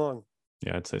all day long.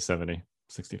 Yeah, I'd say 70,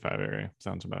 65 area.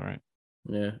 Sounds about right.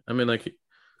 Yeah. I mean like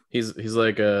he's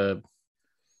like a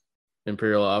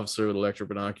Imperial officer with electric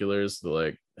binoculars that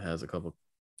like has a couple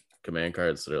command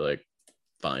cards that are like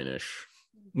fine-ish.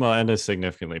 Well, and a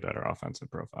significantly better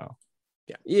offensive profile.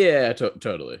 Yeah,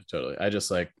 totally. I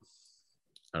just like,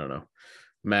 I don't know.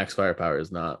 Max firepower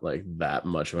is not like that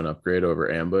much of an upgrade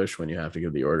over ambush when you have to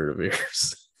give the order to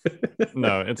Veers.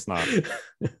 No, it's not.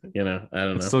 You know, I don't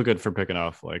know. It's still good for picking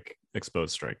off like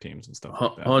exposed strike teams and stuff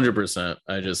like that. 100%.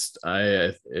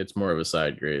 I it's more of a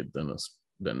side grade than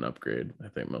an upgrade, I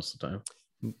think, most of the time.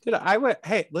 Dude, I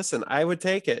would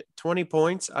take it. 20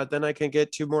 points, then I can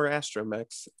get 2 more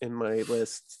astromechs in my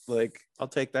list. Like, I'll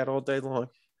take that all day long.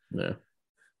 Yeah.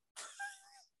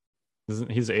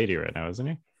 He's 80 right now, isn't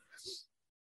he?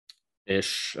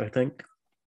 Ish, I think.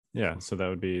 Yeah, so that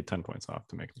would be 10 points off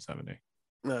to make him 70.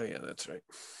 Oh, yeah, that's right.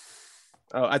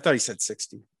 Oh, I thought he said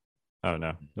 60. Oh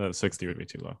no, 60 would be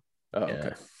too low. Oh,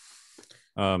 Yeah.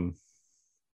 okay.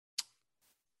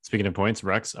 Speaking of points,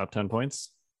 Rex up 10 points.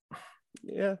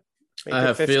 Yeah. I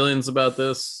have feelings about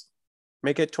this.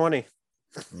 Make it 20.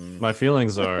 My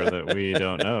feelings are that we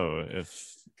don't know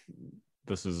if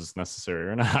this is necessary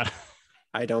or not.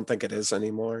 I don't think it is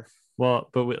anymore. Well,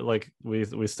 but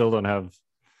we still don't have.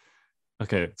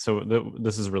 Okay, so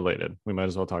this is related. We might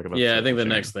as well talk about. Yeah, I think the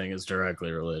next thing is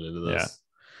directly related to this. Yeah.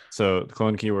 So the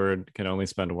clone keyword can only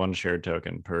spend 1 shared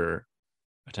token per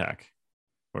attack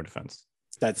or defense.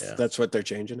 That's what they're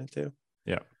changing it to.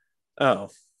 Yeah. Oh.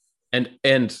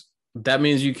 And that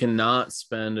means you cannot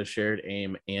spend a shared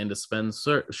aim and a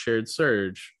shared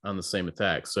surge on the same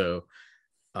attack. So,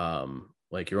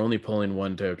 like you're only pulling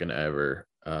 1 token ever,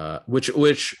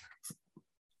 which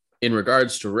in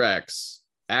regards to Rex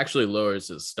actually lowers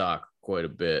his stock quite a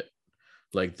bit.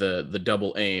 Like the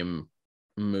double aim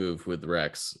move with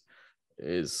Rex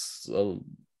is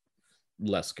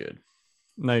less good.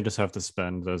 Now you just have to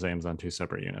spend those aims on 2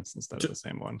 separate units instead of the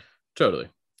same one. Totally.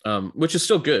 Which is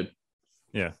still good.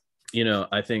 Yeah. You know,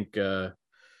 I think, but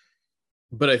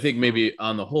I think maybe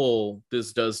on the whole,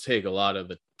 this does take a lot of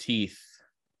the teeth.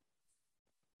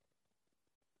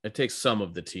 It takes some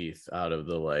of the teeth out of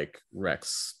the like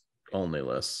Rex only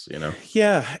lists, you know?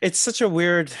 Yeah, it's such a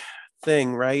weird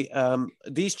thing, right?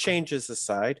 These changes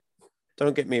aside,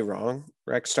 don't get me wrong,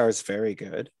 Rexstar is very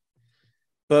good.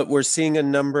 But we're seeing a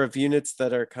number of units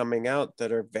that are coming out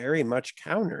that are very much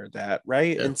counter that,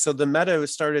 right? Yeah. And so the meta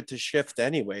has started to shift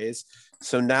anyways.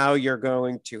 So now you're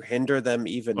going to hinder them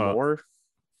even more.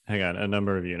 Hang on, a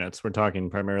number of units. We're talking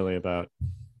primarily about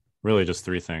really just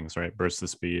 3 things, right? Burst of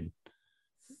speed,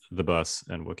 the bus,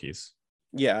 and Wookiees.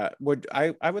 Yeah,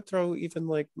 I would throw even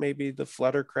like maybe the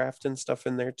Fluttercraft and stuff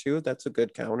in there too. That's a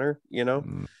good counter, you know?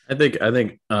 I think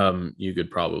you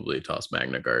could probably toss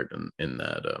Magna Guard in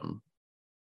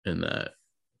that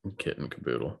kit and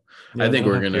caboodle. Yeah, I think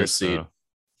we're gonna see.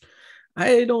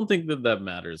 I don't think that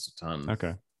matters a ton.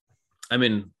 Okay. I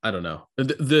mean, I don't know.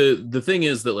 The thing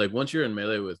is that like once you're in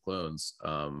melee with clones,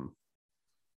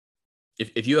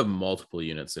 if you have multiple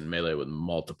units in melee with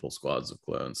multiple squads of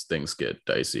clones, things get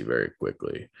dicey very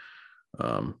quickly.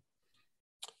 But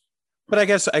I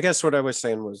guess what I was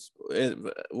saying was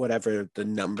whatever the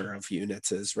number of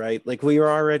units is, right? Like we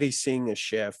were already seeing a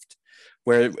shift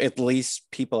where at least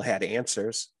people had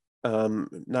answers.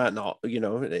 Not in all, you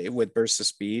know, with Burst of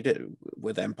Speed,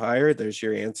 with Empire, there's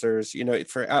your answers, you know,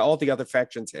 for all the other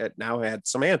factions had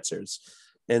some answers.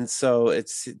 And so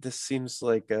this seems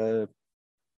like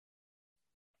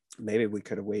maybe we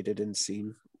could have waited and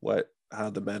seen how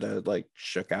the meta like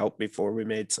shook out before we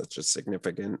made such a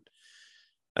significant.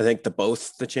 I think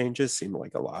both the changes seem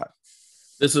like a lot.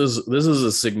 This is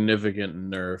a significant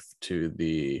nerf to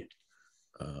the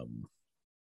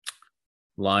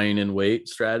lying in wait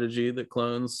strategy that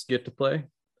clones get to play.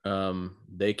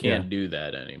 They can't do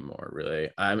that anymore, really.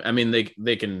 I mean,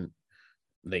 they can,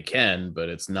 but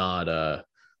it's not a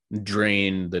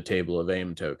drain the table of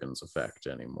aim tokens effect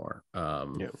anymore.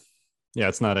 Yeah,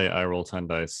 it's not I roll 10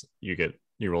 dice, you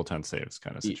roll 10 saves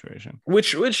kind of situation.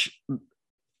 Which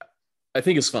I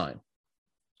think is fine.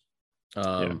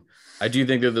 I do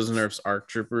think that those nerfs ARC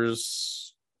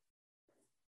troopers,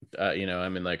 you know, I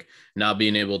mean, like not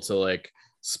being able to like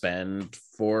spend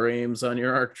 4 aims on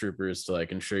your ARC troopers to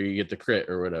like ensure you get the crit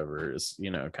or whatever is, you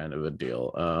know, kind of a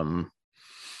deal.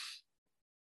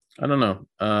 I don't know.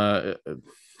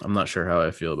 I'm not sure how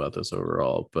I feel about this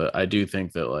overall, but I do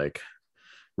think that like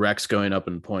Rex going up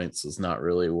in points is not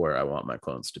really where I want my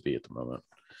clones to be at the moment.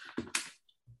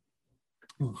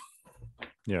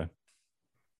 Yeah.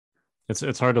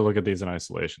 It's hard to look at these in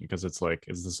isolation because it's like,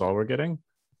 is this all we're getting?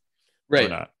 Right. Or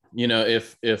not? You know,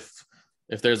 if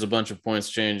there's a bunch of points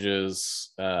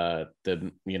changes that,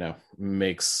 you know,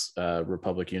 makes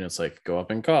Republic units like go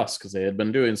up in cost because they had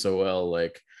been doing so well,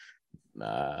 like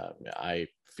I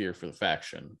fear for the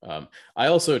faction. I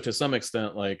also, to some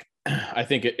extent, like I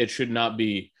think it should not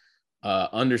be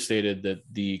understated that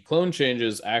the clone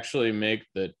changes actually make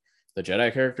the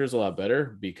Jedi characters a lot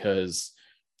better, because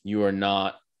you are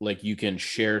not like, you can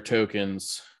share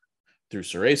tokens through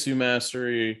Sarasu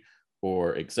Mastery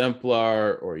or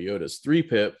Exemplar or Yoda's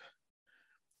 3-pip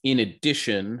in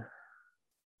addition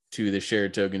to the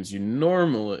shared tokens you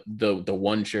normally, the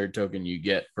one shared token you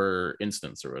get per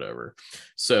instance or whatever.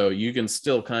 So you can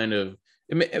still kind of,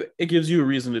 it gives you a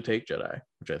reason to take Jedi,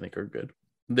 which I think are good,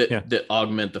 that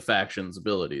augment the faction's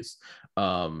abilities.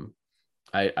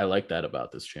 I like that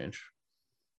about this change.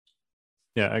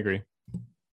 Yeah, I agree.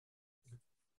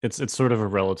 It's sort of a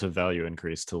relative value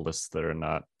increase to lists that are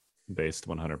not based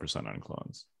 100% on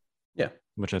clones. Yeah,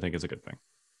 which I think is a good thing.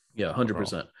 Yeah,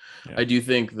 100%. Yeah. I do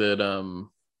think that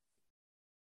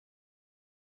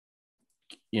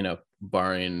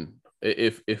barring,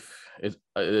 if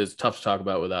it's tough to talk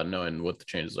about without knowing what the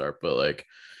changes are, but like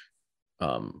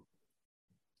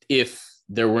if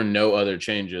there were no other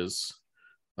changes,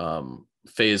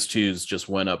 phase 2s just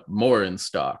went up more in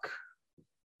stock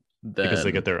because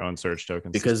they get their own surge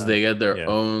tokens. Because they get their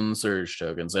own surge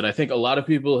tokens. And I think a lot of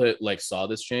people saw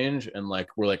this change and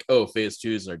were like, oh, phase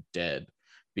 2s are dead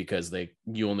because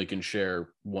you only can share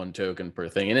one token per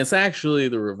thing. And it's actually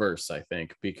the reverse, I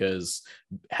think, because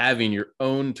having your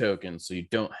own token so you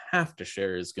don't have to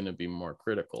share is going to be more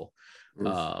critical.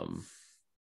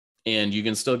 And you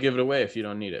can still give it away if you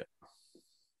don't need it.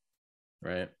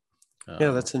 Right?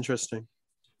 Yeah, that's interesting.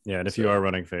 Yeah, and if you are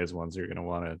running phase 1s, you're going to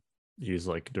want to use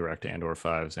direct and or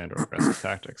 5s and or aggressive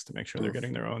tactics to make sure they're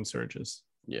getting their own surges.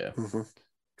 Yeah.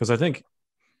 Because I think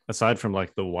aside from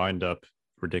the wind up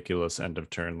ridiculous end of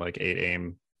turn 8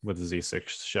 aim with a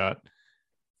Z6 shot,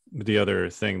 the other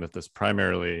thing that this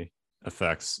primarily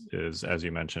affects is, as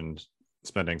you mentioned,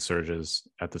 spending surges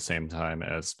at the same time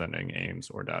as spending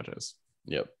aims or dodges.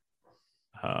 Yep.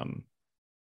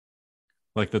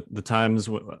 The times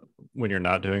when you're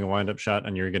not doing a wind up shot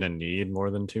and you're going to need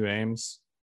more than 2 aims,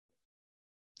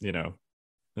 I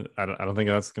don't think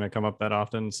that's going to come up that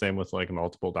often. Same with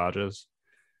multiple dodges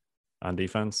on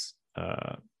defense.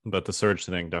 But the surge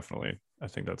thing, definitely, I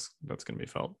think that's going to be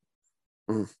felt.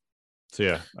 So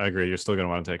yeah, I agree. You're still going to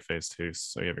want to take phase 2,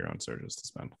 so you have your own surges to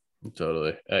spend.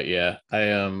 Totally. Yeah.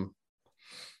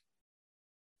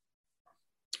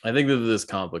 I think that this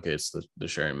complicates the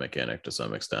sharing mechanic to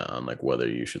some extent on whether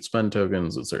you should spend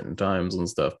tokens at certain times and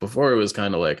stuff. Before it was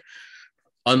kind of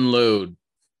unload.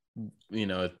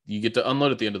 You get to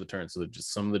unload at the end of the turn, so that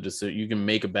just some of the you can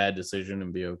make a bad decision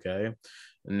and be okay.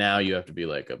 Now you have to be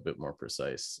a bit more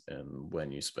precise in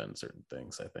when you spend certain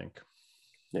things, I think.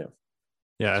 Yeah,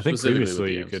 I think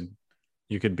previously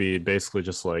you could be basically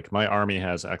just my army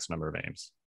has X number of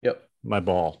aims. Yep. My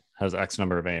ball has X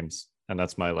number of aims, and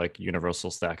that's my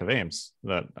universal stack of aims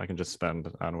that I can just spend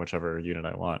on whichever unit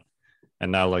I want.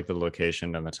 And now the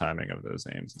location and the timing of those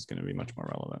aims is going to be much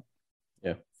more relevant.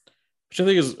 Yeah. Which I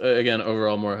think is, again,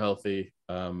 overall more healthy.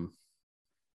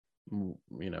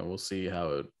 We'll see how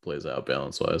it plays out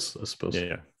balance-wise, I suppose.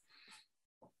 Yeah.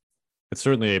 It's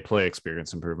certainly a play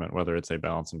experience improvement, whether it's a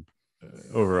balance and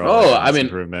overall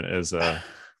improvement is I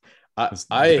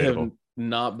have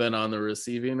not been on the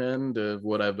receiving end of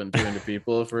what I've been doing to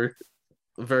people for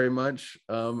very much.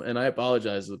 And I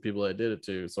apologize to the people I did it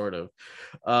to, sort of.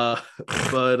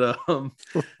 But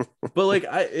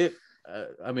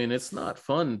it's not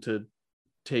fun to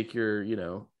take your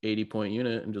 80-point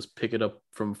unit and just pick it up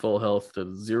from full health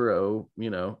to 0.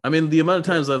 The amount of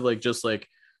times I've just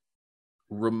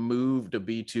removed a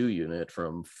B2 unit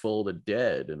from full to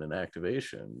dead in an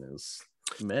activation is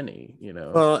many.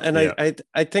 Well, and yeah.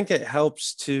 I think it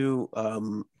helps too,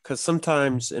 because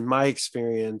sometimes in my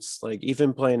experience,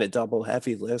 even playing a double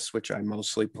heavy list, which I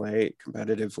mostly play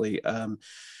competitively,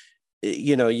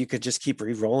 you could just keep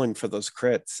re-rolling for those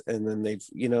crits, and then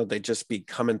they just be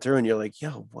coming through, and you're like,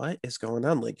 yo, what is going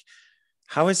on?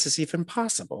 How is this even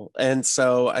possible? And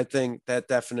so I think that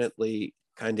definitely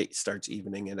kind of starts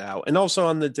evening it out. And also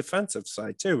on the defensive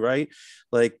side too, right?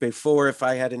 Before, if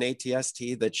I had an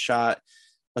ATST that shot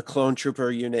a clone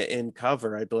trooper unit in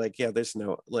cover, I'd be like, yeah, there's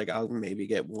no, I'll maybe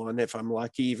get 1 if I'm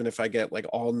lucky, even if I get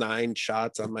all 9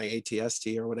 shots on my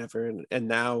ATST or whatever. And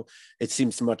now it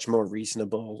seems much more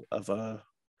reasonable of a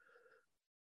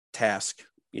task,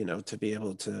 to be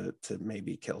able to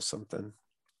maybe kill something.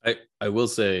 I will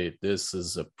say this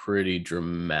is a pretty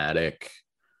dramatic,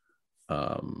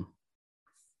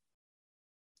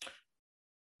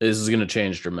 this is going to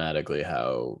change dramatically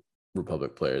how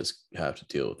Republic players have to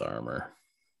deal with armor.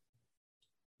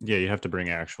 Yeah, you have to bring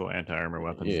actual anti-armor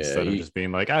weapons instead of just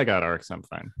being I got arcs, I'm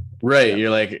fine. Right,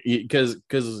 yeah. You're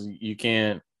because you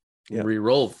can't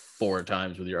re-roll 4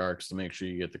 times with your arcs to make sure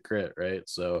you get the crit, right?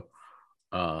 So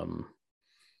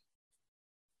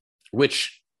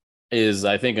which is,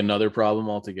 I think, another problem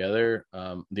altogether.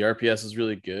 The RPS is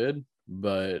really good,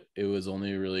 but it was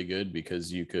only really good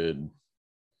because you could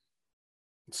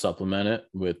supplement it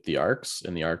with the arcs,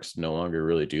 and the arcs no longer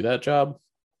really do that job,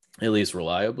 at least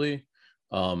reliably.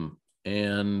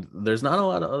 And there's not a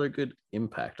lot of other good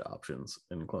impact options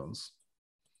in clones.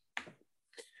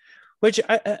 Which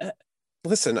I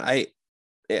listen,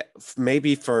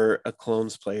 maybe for a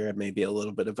clones player, it may be a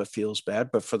little bit of a feels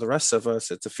bad, but for the rest of us,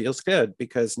 it's a feels good,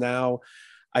 because now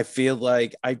I feel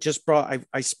like I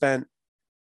spent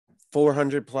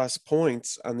 400 plus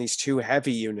points on these two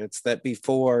heavy units that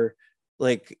before,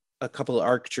 like, a couple of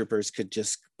ARC troopers could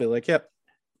just be like, yep,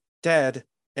 dead.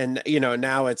 And,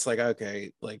 now it's like,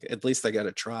 okay, like, at least I got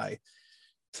to try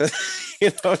to,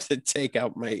 to take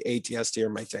out my ATST or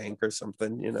my tank or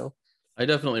something. I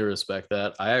definitely respect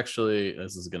that.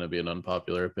 This is going to be an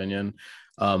unpopular opinion.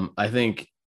 I think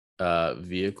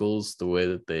vehicles, the way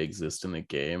that they exist in the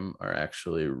game, are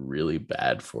actually really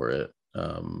bad for it.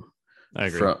 I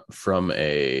agree. From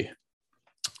a,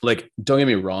 like, don't get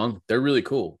me wrong, they're really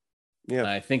cool. Yeah. And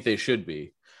I think they should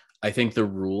be. I think the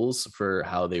rules for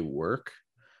how they work,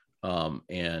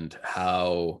 and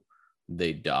how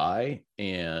they die,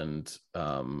 and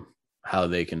how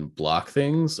they can block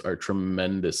things, are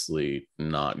tremendously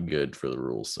not good for the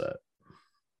rule set.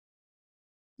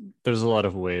 There's a lot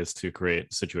of ways to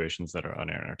create situations that are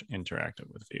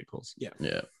uninteractive with vehicles.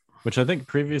 Yeah. Which I think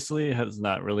previously has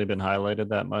not really been highlighted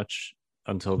that much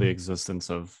until the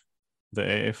existence of the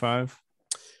AA5.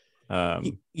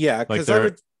 Yeah,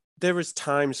 because there was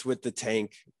times with the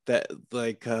tank that,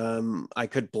 like, I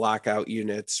could block out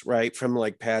units, right, from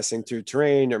like passing through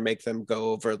terrain, or make them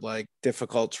go over like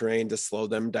difficult terrain to slow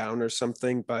them down or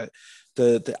something. But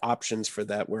the options for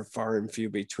that were far and few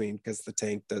between, because the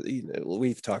tank that,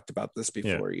 we've talked about this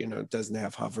before, it doesn't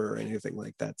have hover or anything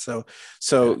like that. So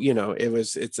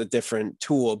it's a different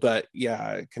tool. But yeah,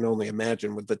 I can only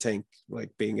imagine with the tank, like,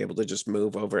 being able to just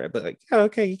move over it, but like, oh,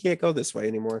 okay, you can't go this way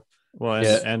anymore. Well,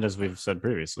 and as we've said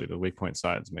previously, the weak point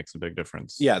sides makes a big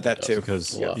difference. Yeah, that too.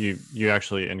 Because you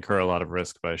actually incur a lot of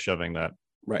risk by shoving that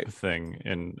right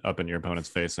thing up in your opponent's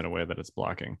face in a way that it's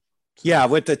blocking. So. Yeah,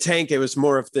 with the tank, it was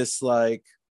more of this, like,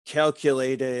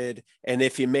 calculated, and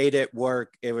if you made it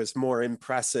work, it was more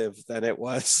impressive than it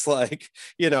was like,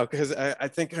 because I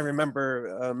think I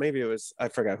remember, maybe it was, I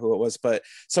forgot who it was, but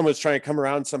someone was trying to come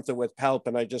around something with Palp,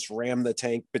 and I just rammed the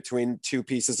tank between two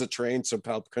pieces of terrain so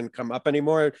Palp couldn't come up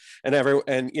anymore, and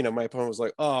my opponent was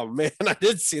like, oh man, I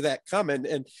did see that coming,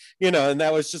 and and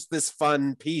that was just this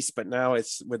fun piece. But now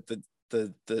it's with the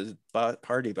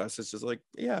party bus, it's just like,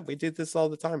 yeah, we do this all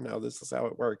the time now, this is how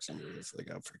it works, and it's like,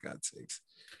 oh, for God's sakes.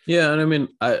 Yeah, and I mean,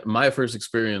 my first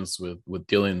experience with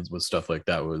dealing with stuff like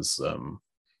that was,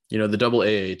 the double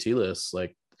AAT lists.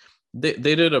 Like, they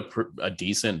did a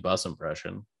decent bus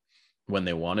impression when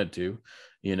they wanted to.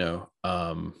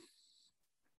 I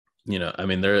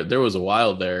mean, there was a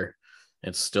while there.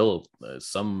 It's still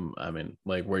some. I mean,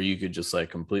 like, where you could just like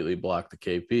completely block the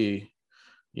KP.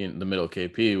 In the middle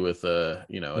KP with a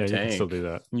tank. You can still do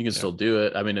that. You can still do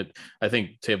it. I mean, I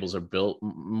think tables are built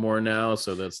more now,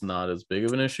 so that's not as big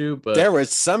of an issue. But there was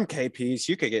some KPs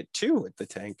you could get two with the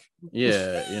tank.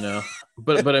 Yeah,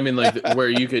 but I mean, like, where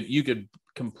you could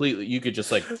completely, you could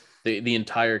just like the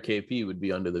entire KP would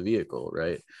be under the vehicle,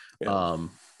 right? Yeah.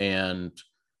 And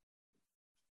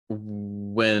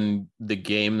when the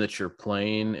game that you're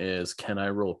playing is, can I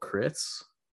roll crits?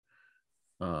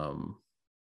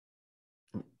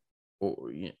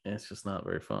 It's just not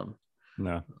very fun.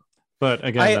 No, but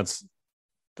again,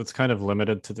 that's kind of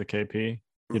limited to the KP.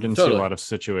 You didn't see a lot of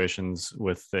situations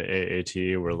with the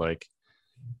AAT where, like,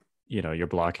 you're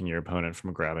blocking your opponent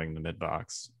from grabbing the mid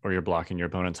box, or you're blocking your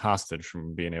opponent's hostage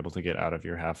from being able to get out of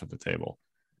your half of the table.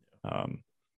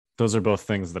 Those are both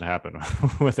things that happen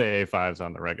with AA5s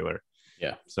on the regular.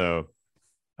 Yeah. So,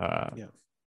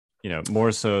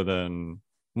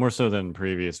 more so than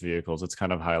previous vehicles, it's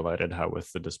kind of highlighted how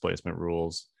with the displacement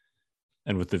rules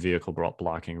and with the vehicle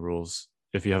blocking rules,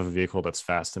 if you have a vehicle that's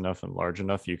fast enough and large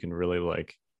enough, you can really,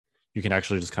 like, you can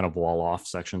actually just kind of wall off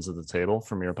sections of the table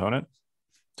from your opponent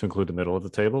to include the middle of the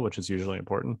table, which is usually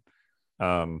important.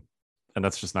 And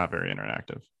that's just not very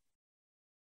interactive.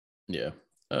 Yeah.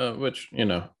 Which,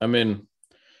 I mean,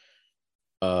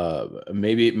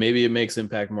 maybe it makes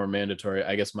impact more mandatory.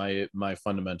 I guess my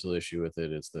fundamental issue with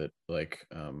it is that, like,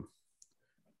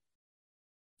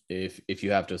 if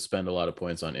you have to spend a lot of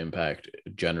points on impact,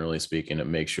 generally speaking, it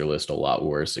makes your list a lot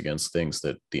worse against things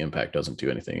that the impact doesn't do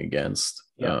anything against.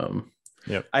 Yeah.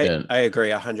 Yep. I agree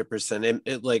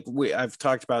 100%. Like I've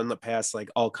talked about in the past, like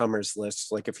all comers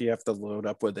lists. Like if you have to load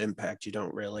up with impact, you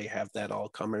don't really have that all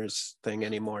comers thing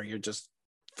anymore. You're just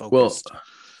focused. Well,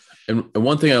 and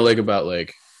one thing I like about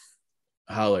like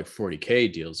how like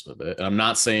 40K deals with it, and I'm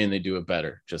not saying they do it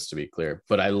better, just to be clear,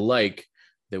 but I like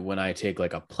that when I take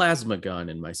like a plasma gun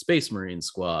in my Space Marine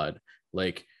squad,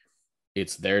 like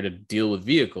it's there to deal with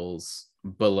vehicles,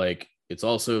 but like it's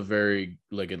also very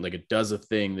like it does a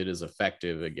thing that is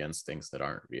effective against things that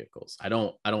aren't vehicles. I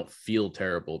don't feel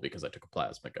terrible because I took a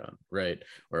plasma gun, right?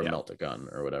 Or a melta gun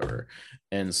or whatever.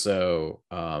 And so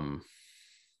yeah.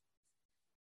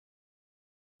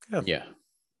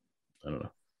 I don't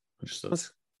know. That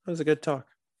was a good talk.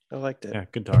 I liked it. Yeah,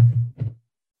 good talk.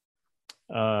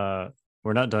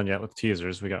 We're not done yet with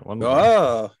teasers. We got one more.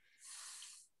 Oh,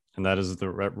 and that is the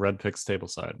red picks table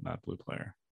side, not blue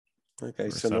player.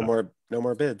 Okay, so no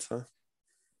more bids, huh?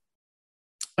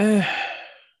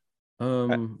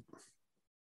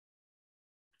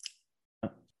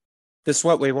 This is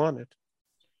what we wanted.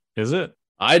 Is it?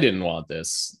 I didn't want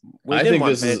this. We didn't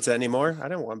want bids anymore. I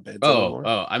don't want bids anymore.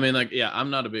 Oh, I mean, like, yeah,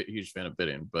 I'm not a huge fan of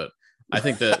bidding, but I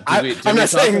think that I'm not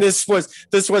saying this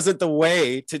wasn't the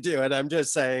way to do it. I'm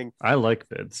just saying I like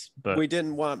bids, but we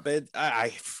didn't want bids.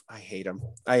 I hate them.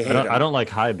 I don't like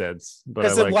high bids, but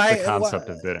I like the concept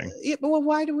of bidding. Yeah, well,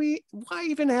 why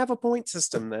even have a point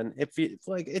system then? If you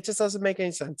like, it just doesn't make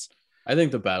any sense. I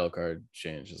think the battle card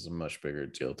change is a much bigger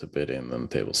deal to bidding than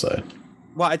table side.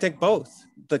 Well, I think both.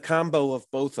 The combo of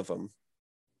both of them.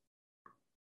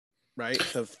 Right,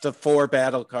 the 4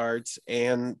 battle cards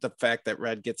and the fact that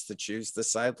red gets to choose the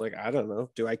side. Like, I don't know.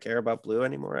 Do I care about blue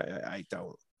anymore? I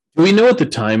don't. Do we know what the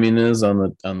timing is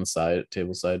on the side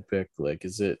table side pick? Like,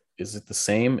 is it the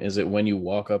same? Is it when you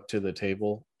walk up to the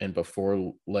table and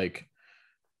before, like?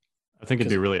 I think it'd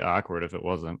be really awkward if it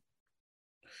wasn't.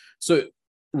 So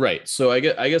right. So I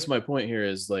guess my point here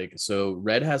is like, so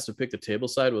red has to pick the table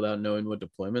side without knowing what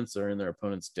deployments are in their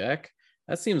opponent's deck.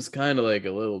 That seems kind of like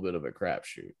a little bit of a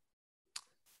crapshoot.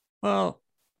 Well,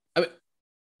 I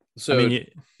mean,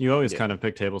 you always kind of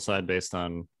pick table side based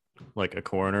on like a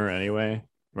corner anyway,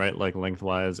 right? Like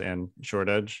lengthwise and short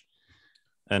edge,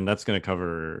 and that's going to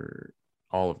cover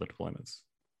all of the deployments,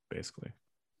 basically.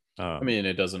 I mean,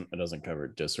 it doesn't cover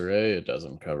disarray. It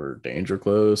doesn't cover danger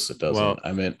close. It doesn't. Well,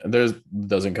 I mean,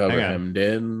 doesn't cover hemmed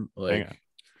in. Like,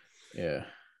 yeah.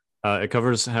 It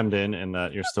covers hemmed in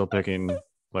that you're still picking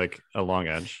like a long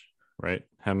edge. Right,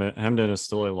 hemmed in is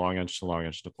still a long edge to long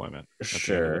edge deployment.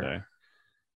 Sure. At the end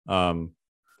of the day.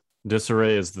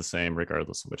 Disarray is the same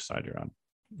regardless of which side you're on.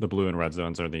 The blue and red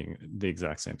zones are the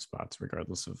exact same spots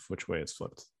regardless of which way it's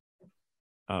flipped.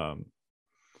 And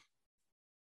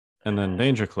then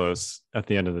danger close at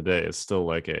the end of the day is still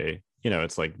like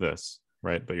it's like this,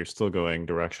 right? But you're still going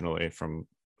directionally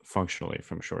functionally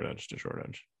from short edge to short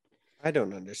edge. I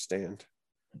don't understand.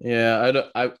 Yeah,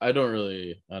 I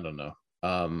don't know.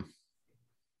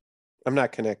 I'm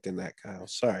not connecting that, Kyle.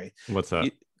 Sorry. What's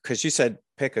that? Because you said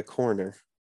pick a corner.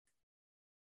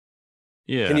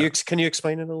 Yeah. Can you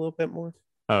explain it a little bit more?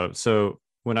 Oh, so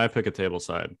when I pick a table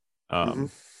side, I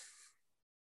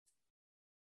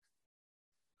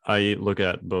look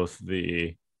at both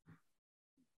the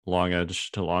long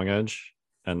edge to long edge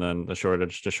and then the short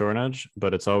edge to short edge,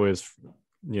 but it's always,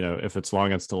 if it's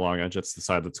long edge to long edge, it's the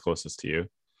side that's closest to you.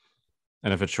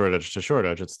 And if it's short edge to short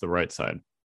edge, it's the right side.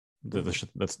 That's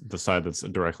the side that's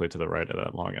directly to the right of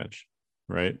that long edge,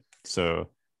 right? So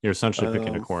you're essentially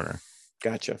picking a corner.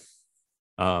 Gotcha.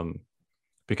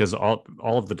 Because all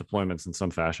of the deployments in some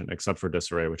fashion, except for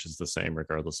disarray, which is the same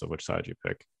regardless of which side you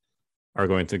pick, are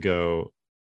going to go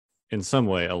in some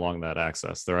way along that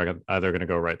axis. They're either going to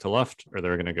go right to left, or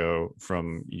they're going to go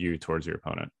from you towards your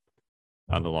opponent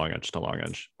on the long edge to long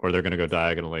edge, or they're going to go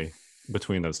diagonally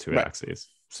between those two axes.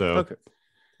 So okay,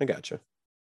 I gotcha.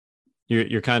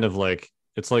 You're kind of like,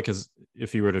 it's like as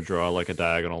if you were to draw like a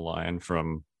diagonal line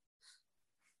from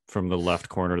the left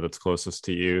corner that's closest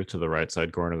to you to the right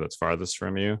side corner that's farthest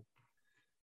from you,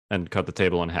 and cut the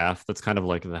table in half. That's kind of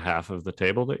like the half of the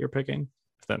table that you're picking,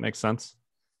 if that makes sense,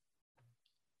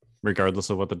 regardless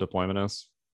of what the deployment is.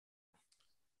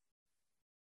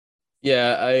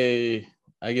 Yeah, I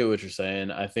get what you're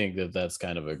saying. I think that's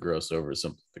kind of a gross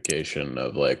oversimplification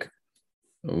of like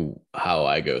how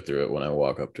I go through it when I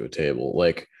walk up to a table.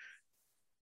 Like,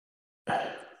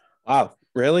 wow,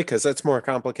 really? Because that's more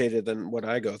complicated than what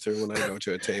I go through when I go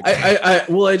to a table.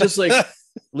 I just like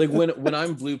like when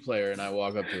I'm blue player and I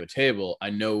walk up to a table, I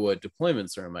know what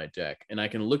deployments are in my deck, and I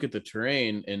can look at the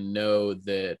terrain and know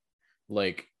that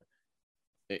like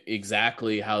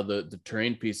exactly how the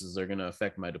terrain pieces are going to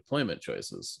affect my deployment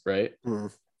choices, right?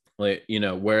 Like,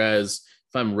 whereas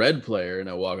if I'm red player and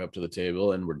I walk up to the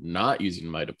table and we're not using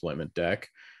my deployment deck,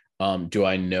 do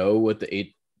I know what the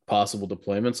 8 possible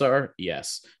deployments are?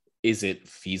 Yes. Is it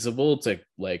feasible to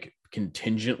like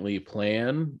contingently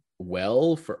plan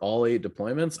well for all 8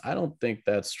 deployments? I don't think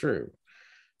that's true.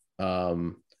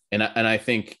 And I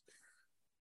think,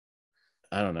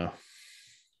 I don't know.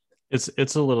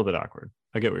 It's a little bit awkward.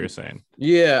 I get what you're saying.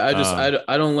 Yeah,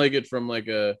 I don't like it from like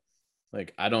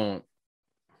I don't.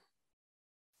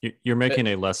 You're making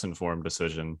a less informed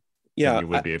decision than you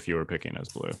would be if you were picking as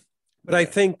blue. But I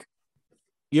think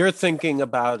you're thinking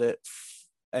about it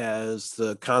as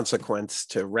the consequence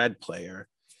to red player.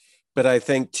 But I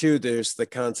think too, there's the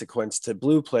consequence to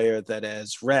blue player that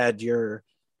as red, you're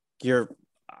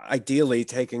ideally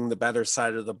taking the better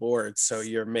side of the board. So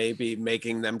you're maybe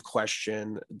making them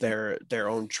question their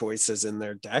own choices in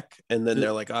their deck. And then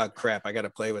they're like, oh crap, I got to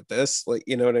play with this. Like,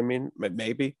 you know what I mean?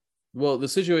 Maybe. Well, the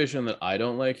situation that I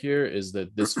don't like here is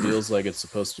that this feels like it's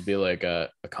supposed to be like a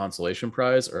consolation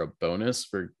prize or a bonus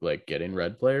for like getting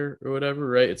red player or whatever,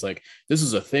 right? It's like, this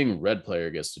is a thing red player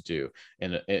gets to do.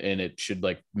 And it should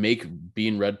like make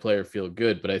being red player feel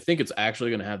good. But I think it's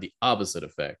actually going to have the opposite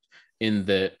effect in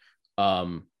that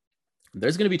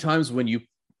there's going to be times when you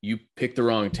pick the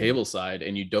wrong table side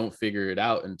and you don't figure it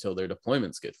out until their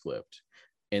deployments get flipped.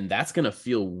 And that's going to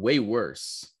feel way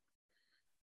worse,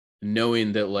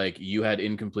 knowing that like you had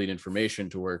incomplete information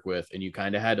to work with and you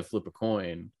kind of had to flip a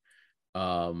coin.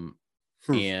 And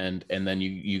then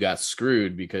you got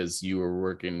screwed because you were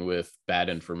working with bad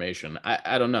information.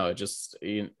 I don't know. It just,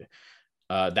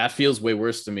 that feels way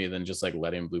worse to me than just like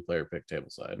letting blue player pick table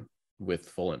side with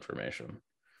full information.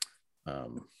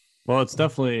 Well, it's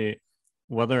definitely,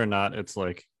 whether or not it's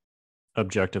like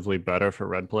objectively better for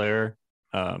red player.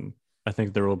 I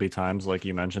think there will be times, like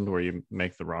you mentioned, where you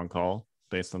make the wrong call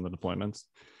based on the deployments.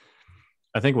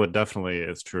 I think what definitely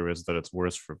is true is that it's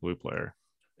worse for blue player.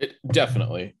 It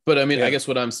definitely. But I mean, I guess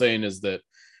what I'm saying is that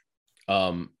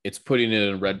it's putting it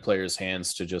in red players'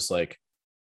 hands to just like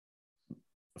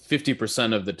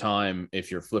 50% of the time, if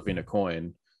you're flipping a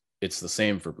coin, it's the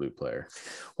same for blue player.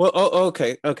 Well,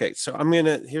 okay. So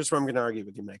here's where I'm gonna argue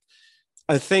with you, Mike.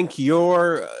 I think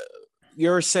you're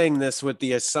saying this with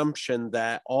the assumption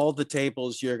that all the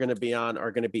tables you're going to be on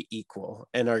are going to be equal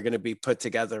and are going to be put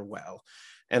together well.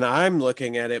 And I'm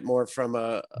looking at it more from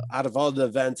out of all the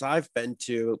events I've been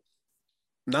to,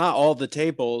 not all the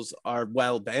tables are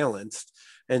well balanced.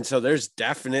 And so there's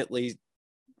definitely,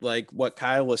 like what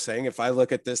Kyle was saying, if I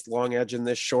look at this long edge and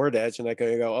this short edge and I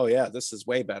can go, oh yeah, this is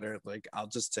way better. Like I'll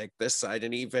just take this side.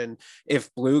 And even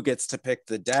if blue gets to pick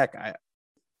the deck,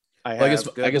 I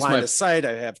have good line of sight.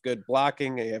 I have good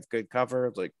blocking. I have good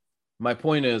cover. Like my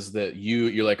point is that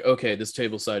you're like, okay, this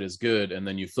table side is good. And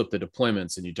then you flip the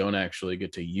deployments and you don't actually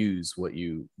get to use what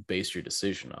you base your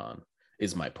decision on,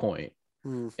 is my point.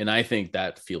 And I think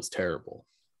that feels terrible.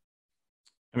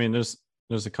 I mean, there's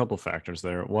a couple factors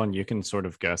there. One, you can sort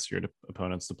of guess your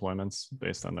opponent's deployments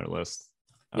based on their list.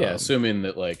 Yeah, assuming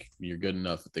that like you're good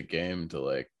enough at the game to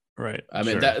like, right. I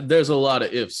mean, there's a lot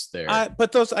of ifs there.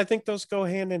 But I think those go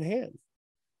hand in hand.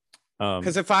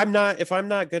 Because if I'm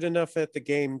not good enough at the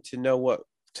game to know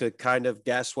to kind of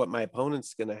guess what my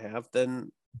opponent's going to have,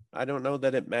 then I don't know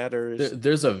that it matters.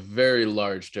 There's a very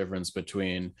large difference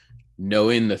between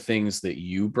knowing the things that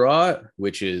you brought,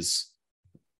 which is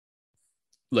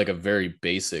like a very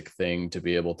basic thing to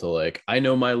be able to like, I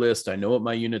know my list, I know what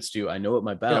my units do, I know what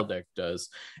my battle deck does.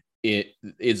 It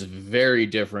is very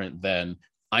different than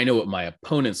I know what my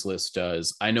opponent's list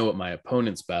does, I know what my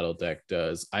opponent's battle deck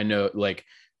does. I know like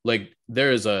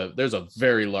there's a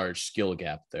very large skill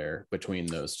gap there between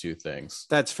those two things.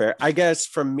 That's fair. I guess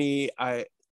for me, I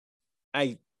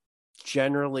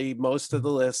generally, most of the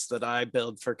lists that I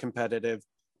build for competitive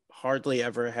hardly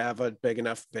ever have a big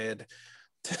enough bid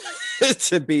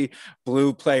to be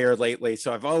blue player lately.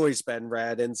 So I've always been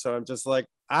red. And so I'm just like,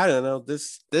 I don't know,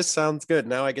 this sounds good.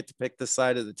 Now I get to pick the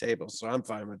side of the table. So I'm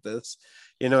fine with this.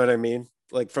 You know what I mean?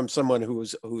 Like from someone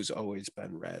who's always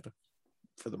been red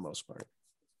for the most part.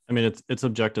 I mean, it's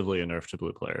objectively a nerf to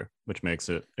blue player, which makes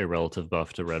it a relative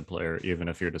buff to red player, even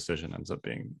if your decision ends up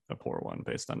being a poor one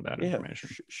based on bad information.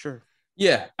 Sure.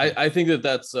 Yeah, I think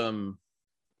that's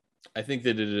I think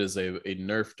that it is a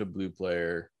nerf to blue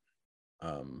player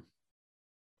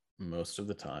most of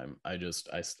the time. I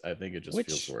think it just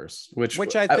feels worse.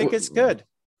 Which I think is good.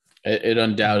 It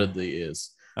undoubtedly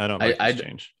is. I don't like this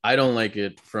change. I don't like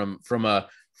it from a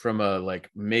like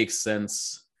makes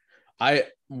sense.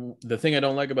 The thing I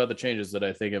don't like about the change is that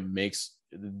I think it makes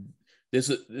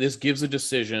this gives a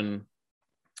decision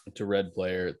to red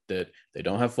player that they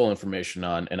don't have full information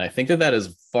on, and I think that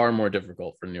is far more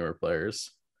difficult for newer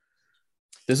players.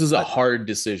 This is a hard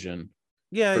decision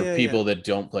for people that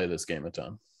don't play this game a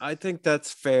ton. I think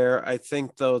that's fair. I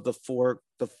think though the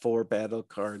four battle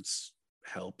cards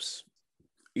helps,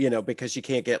 because you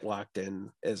can't get locked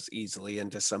in as easily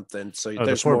into something. So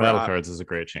there's the 4 more battle cards is a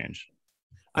great change.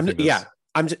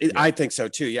 I think so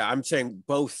too. Yeah, I'm saying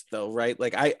both though, right?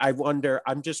 Like I wonder,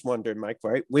 I'm just wondering, Mike,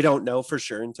 right? We don't know for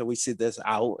sure until we see this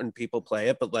out and people play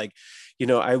it, but like,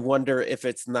 I wonder if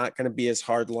it's not going to be as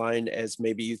hard line as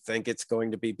maybe you think it's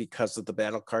going to be because of the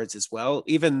battle cards as well.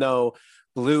 Even though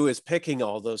blue is picking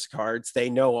all those cards, they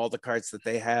know all the cards that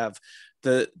they have.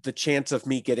 The chance of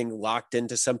me getting locked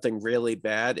into something really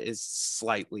bad is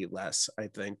slightly less, I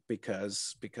think,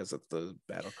 because of the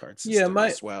battle card system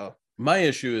as well. My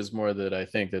issue is more that I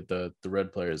think that the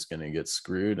red player is going to get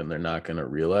screwed, and they're not going to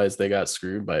realize they got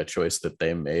screwed by a choice that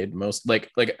they made. Most like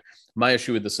my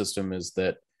issue with the system is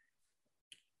that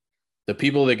the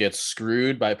people that get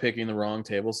screwed by picking the wrong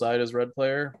table side as red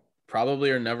player probably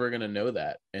are never going to know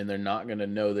that, and they're not going to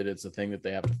know that it's a thing that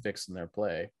they have to fix in their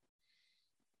play.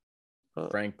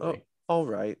 Frankly, all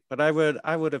right, but I would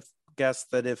have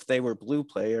guessed that if they were blue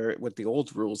player with the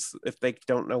old rules, if they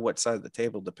don't know what side of the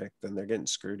table to pick, then they're getting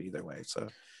screwed either way. So,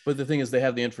 but the thing is, they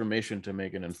have the information to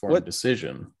make an informed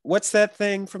decision. What's that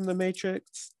thing from the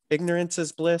Matrix? Ignorance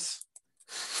is bliss.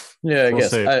 Yeah, I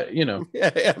guess. Yeah.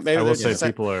 Maybe I will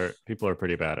say people are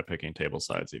pretty bad at picking table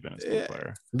sides, even as blue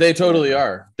player. They totally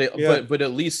are. But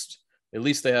at least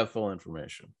they have full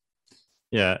information.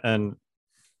 Yeah, and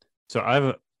so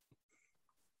I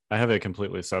have a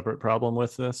completely separate problem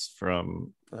with this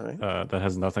from that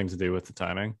has nothing to do with the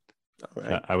timing.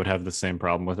 I would have the same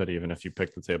problem with it even if you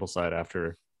picked the table side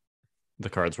after the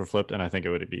cards were flipped, and I think it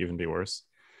would even be worse.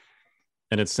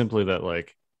 And it's simply that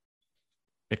like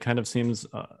it kind of seems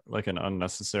like an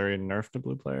unnecessary nerf to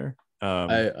blue player.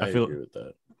 I agree with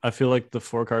that. I feel like the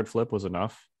 4-card flip was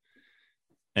enough.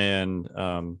 And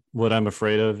what I'm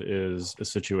afraid of is a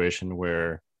situation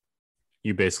where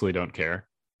you basically don't care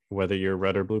whether you're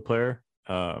red or blue player.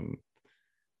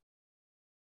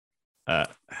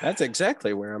 That's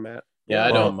exactly where I'm at. Yeah,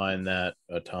 I don't mind that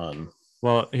a ton.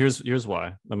 Well, here's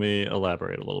why. Let me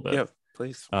elaborate a little bit. Yeah,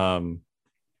 please. I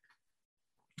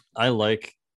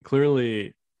like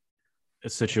clearly a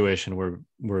situation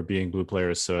where being blue player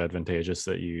is so advantageous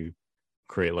that you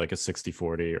create like a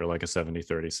 60-40 or like a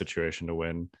 70-30 situation to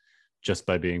win just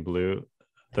by being blue.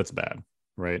 That's bad,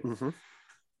 right?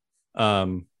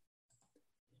 Mm-hmm.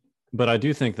 But I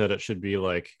do think that it should be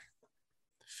like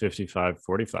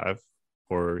 55-45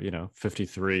 or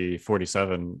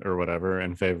 53-47 or whatever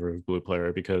in favor of blue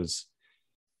player, because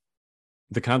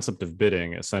the concept of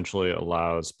bidding essentially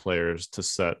allows players to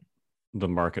set the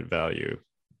market value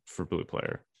for blue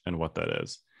player and what that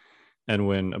is. And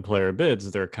when a player bids,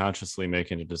 they're consciously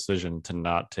making a decision to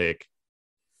not take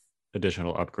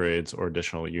additional upgrades or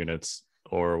additional units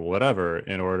or whatever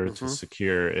in order to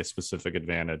secure a specific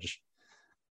advantage.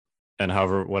 And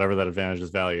whatever that advantage is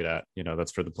valued at,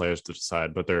 that's for the players to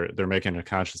decide. But they're making a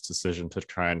conscious decision to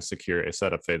try and secure a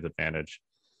setup phase advantage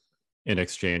in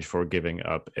exchange for giving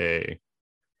up a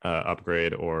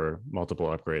upgrade or multiple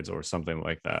upgrades or something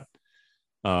like that.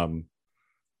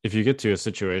 If you get to a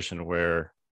situation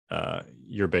where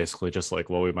you're basically just like,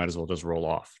 well, we might as well just roll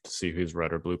off to see who's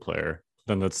red or blue player,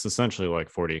 then that's essentially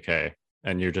like 40k,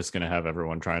 and you're just going to have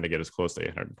everyone trying to get as close to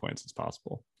 800 points as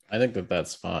possible. I think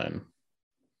that's fine.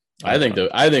 I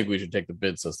think we should take the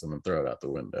bid system and throw it out the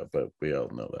window, but we all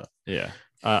know that. Yeah,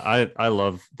 I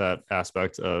love that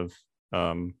aspect of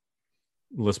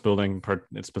list building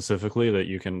specifically, that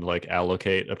you can like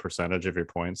allocate a percentage of your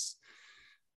points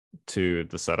to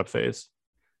the setup phase.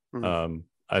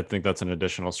 I think that's an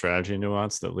additional strategy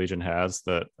nuance that Legion has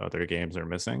that other games are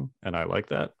missing, and I like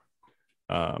that.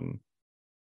 And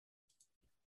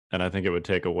I think it would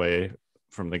take away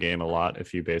from the game a lot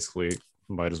if you basically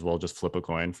might as well just flip a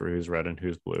coin for who's red and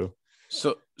who's blue.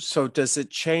 So does it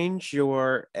change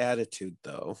your attitude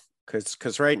though?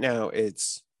 Because right now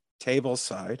it's table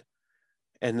side,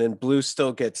 and then blue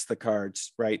still gets the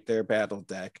cards, right? Their battle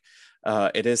deck.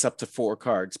 It is up to 4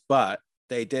 cards, but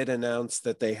they did announce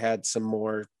that they had some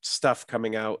more stuff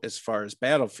coming out as far as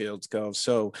battlefields go.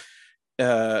 So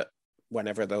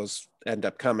whenever those end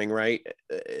up coming, right?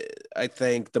 I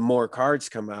think the more cards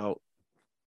come out,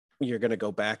 you're going to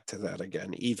go back to that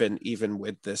again, even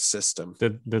with this system.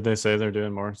 Did they say they're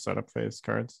doing more setup phase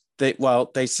cards? They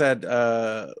said,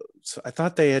 so I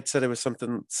thought they had said it was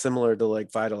something similar to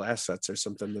like vital assets or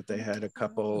something, that they had a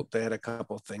couple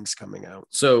things coming out.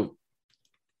 So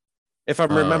If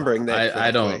I'm remembering that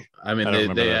I don't. correctly. I mean, I don't they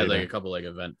remember that had like either. a couple like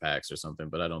event packs or something,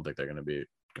 but I don't think they're going to be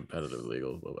competitive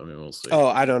legal. I mean, we'll see. Oh,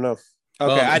 I don't know.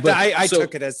 Okay, I so,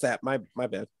 took it as that. My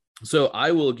bad. So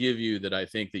I will give you that. I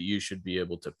think that you should be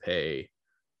able to pay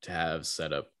to have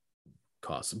setup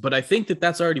costs, but I think that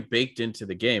that's already baked into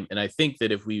the game. And I think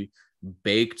that if we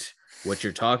baked what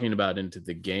you're talking about into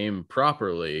the game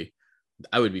properly,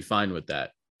 I would be fine with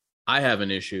that. I have an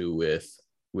issue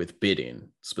with bidding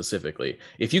specifically.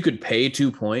 If you could pay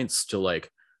 2 points to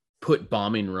like put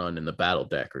bombing run in the battle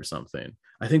deck or something,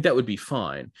 I think that would be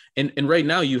fine. And right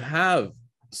now you have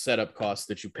setup costs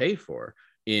that you pay for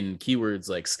in keywords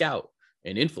like scout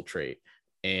and infiltrate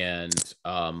and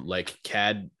like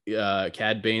cad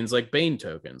bane's like bane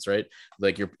tokens, right?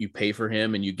 Like you pay for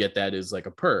him and you get that as like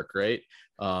a perk, right?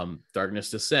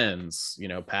 Darkness Descends,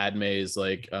 Padme's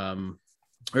like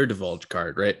or divulge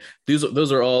card, right?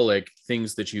 Those are all like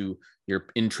things that you're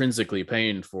intrinsically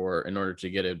paying for in order to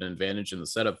get an advantage in the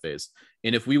setup phase.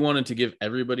 And if we wanted to give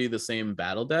everybody the same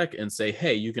battle deck and say,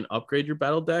 hey, you can upgrade your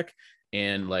battle deck,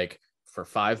 and like for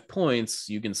 5 points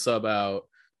you can sub out,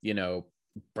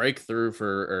 breakthrough for,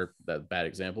 or that bad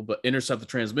example, but intercept the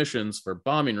transmissions for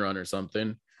bombing run or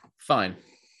something, fine,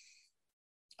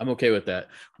 I'm okay with that.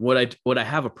 What I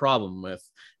have a problem with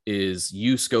is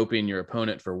you scoping your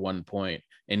opponent for 1 point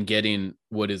and getting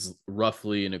what is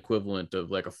roughly an equivalent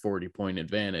of like a 40-point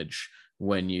advantage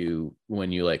when you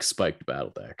like spiked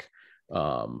battle deck.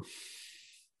 Well,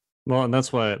 and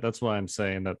that's why I'm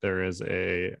saying that there is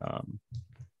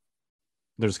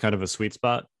there's kind of a sweet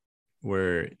spot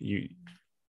where you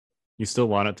still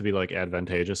want it to be like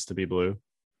advantageous to be blue,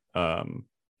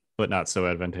 but not so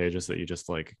advantageous that you just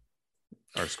like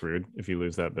are screwed if you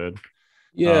lose that bid.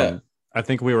 Yeah. I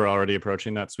think we were already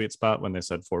approaching that sweet spot when they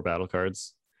said 4 battle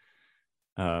cards,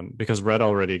 because red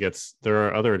already gets, there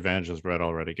are other advantages red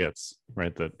already gets,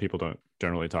 right, that people don't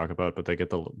generally talk about, but they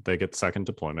get second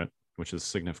deployment, which is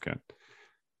significant.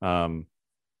 And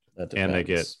they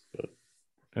get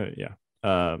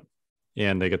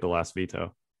and they get the last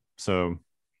veto. So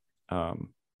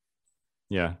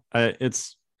yeah, I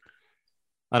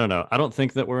don't know. I don't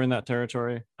think that we're in that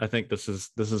territory. I think this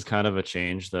is kind of a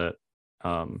change that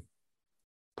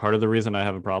part of the reason I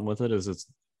have a problem with it is it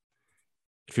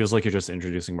feels like you're just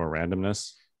introducing more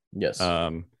randomness. Yes.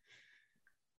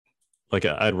 Like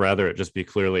I'd rather it just be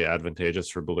clearly advantageous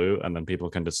for blue, and then people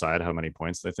can decide how many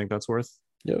points they think that's worth.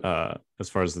 Yep. As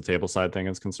far as the table side thing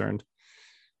is concerned.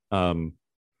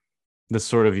 This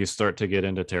sort of, you start to get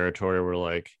into territory where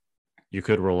like you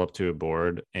could roll up to a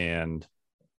board and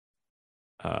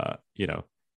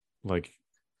like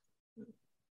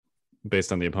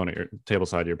based on the opponent, your table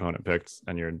side your opponent picked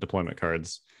and your deployment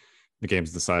cards, the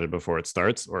game's decided before it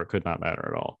starts, or it could not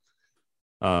matter at all.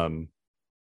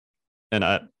 And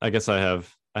I guess I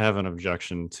have an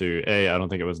objection to I don't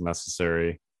think it was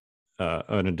necessary.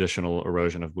 An additional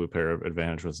erosion of blue pair of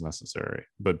advantage was necessary,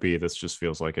 but B, this just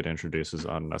feels like it introduces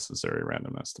unnecessary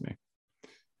randomness to me.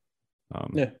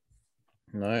 Yeah,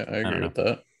 no, I agree with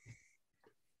that.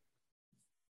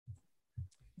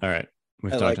 All right,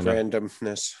 I like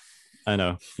randomness. I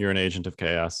know you're an agent of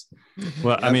chaos.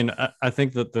 Well, yep. I mean, I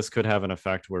think that this could have an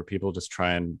effect where people just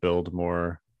try and build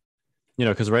more,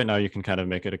 because right now you can kind of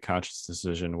make it a conscious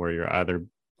decision where you're either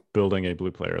building a blue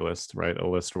player list, right? A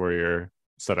list where your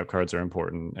setup cards are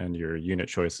important and your unit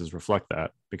choices reflect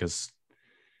that, because,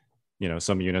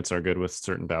 some units are good with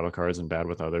certain battle cards and bad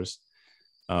with others.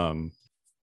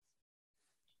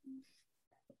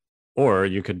 Or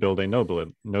you could build a no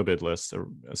bid list,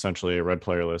 essentially a red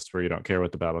player list where you don't care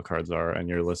what the battle cards are, and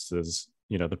your list is,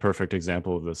 the perfect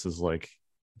example of this is like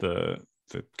the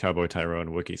Cowboy Tyrone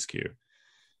Wookiee skew,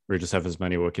 where you just have as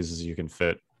many Wookiees as you can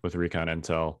fit with recon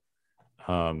intel,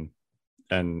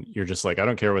 and you're just like, I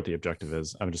don't care what the objective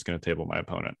is, I'm just going to table my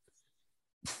opponent.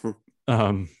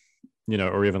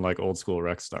 Or even like old school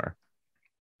Rex Star,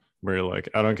 where you're like,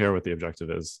 I don't care what the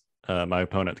objective is, my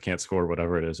opponent can't score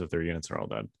whatever it is if their units are all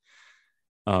dead.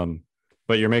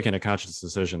 But you're making a conscious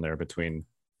decision there between,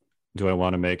 do I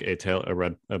want to make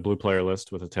a blue player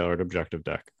list with a tailored objective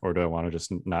deck, or do I want to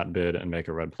just not bid and make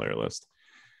a red player list?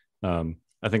 I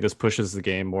think this pushes the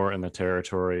game more in the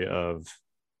territory of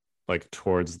like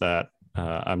towards that.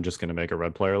 I'm just going to make a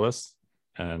red player list,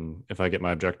 and if I get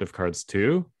my objective cards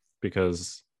too,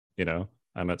 because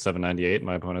I'm at 798,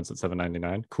 my opponent's at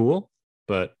 799, cool.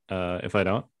 But if I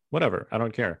don't, whatever, I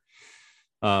don't care.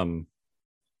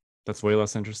 That's way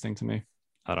less interesting to me.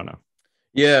 I don't know.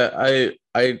 Yeah,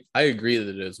 I agree that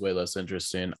it is way less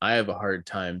interesting. I have a hard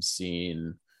time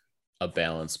seeing a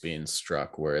balance being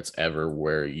struck where it's ever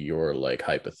where your like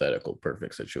hypothetical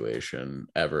perfect situation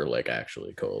ever like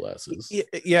actually coalesces.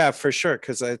 Yeah, for sure.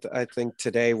 Because I think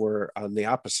today we're on the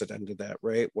opposite end of that,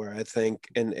 right? Where I think,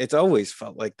 and it's always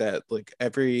felt like that. Like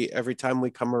every time we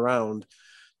come around,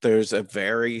 there's a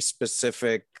very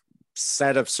specific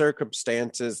set of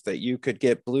circumstances that you could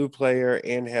get blue player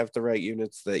and have the right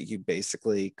units that you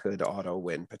basically could auto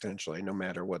win potentially, no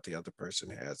matter what the other person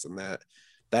has, and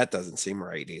that doesn't seem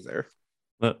right either.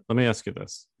 Let me ask you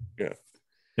this. Yeah.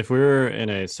 If we were in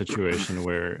a situation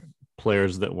where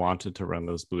players that wanted to run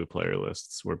those blue player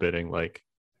lists were bidding like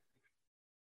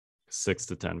 6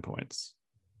 to 10 points,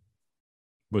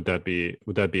 would that be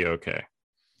okay?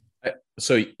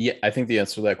 So yeah, I think the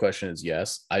answer to that question is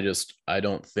yes. I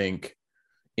don't think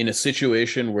in a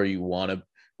situation where you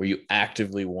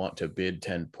actively want to bid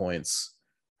 10 points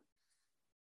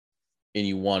and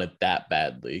you want it that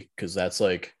badly, because that's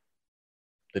like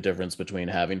the difference between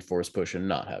having force push and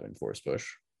not having force push.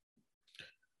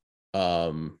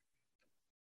 Like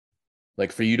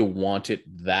for you to want it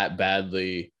that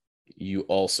badly, you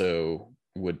also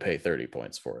would pay 30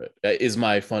 points for it. That is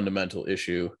my fundamental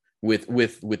issue with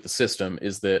the system,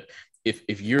 is that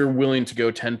if you're willing to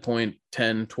go 10,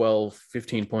 12,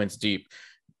 15 points deep,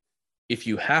 if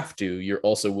you have to, you're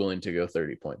also willing to go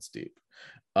 30 points deep.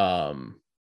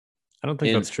 I don't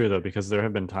think that's true though, because there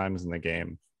have been times in the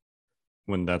game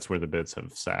when that's where the bids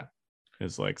have sat,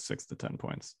 is like 6 to 10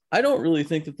 points. I don't really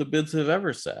think that the bids have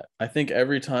ever sat. I think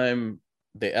every time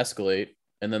they escalate,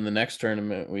 and then the next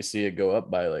tournament we see it go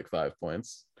up by like 5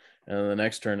 points, and then the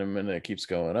next tournament it keeps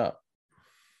going up.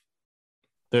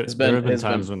 There have been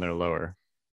times when they're lower.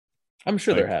 I'm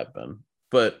sure there have been,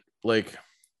 but like,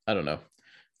 I don't know.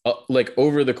 Like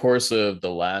over the course of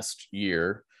the last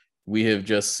year, we have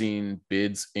just seen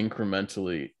bids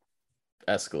incrementally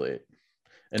escalate,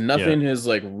 and nothing has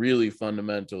like really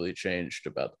fundamentally changed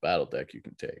about the battle deck you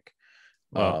can take.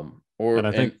 Go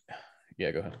ahead.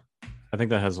 I think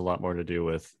that has a lot more to do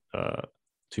with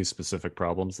two specific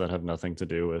problems that have nothing to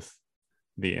do with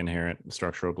the inherent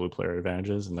structural blue player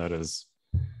advantages, and that is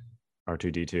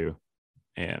R2D2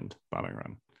 and bombing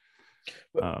run.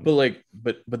 But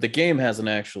the game hasn't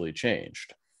actually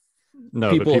changed.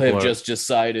 No, people have just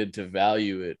decided to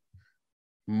value it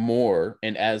more,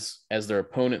 and as their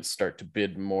opponents start to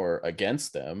bid more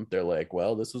against them, they're like,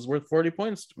 well, this is worth 40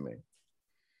 points to me.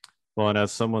 Well, and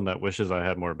as someone that wishes I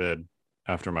had more bid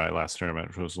after my last tournament,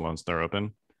 which was Lone Star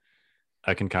Open,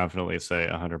 I can confidently say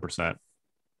 100%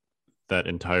 that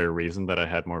entire reason that I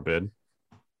had more bid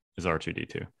is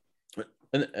R2D2.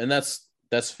 And that's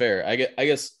fair. I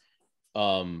guess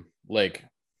like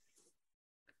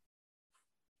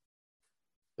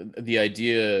the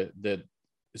idea that,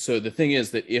 so the thing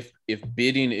is that if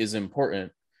bidding is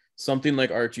important, something like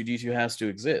R2D2 has to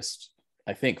exist,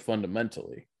 I think,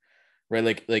 fundamentally,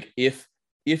 right? Like if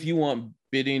you want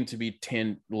bidding to be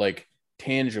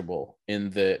tangible, in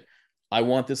that I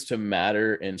want this to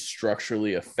matter and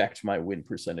structurally affect my win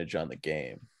percentage on the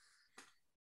game,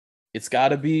 it's got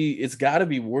to be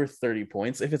worth 30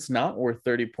 points. If it's not worth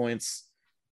 30 points,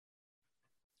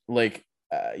 like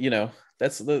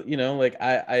that's the, like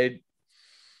I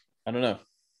don't know.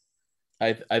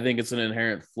 I think it's an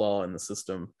inherent flaw in the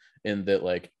system, in that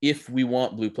like if we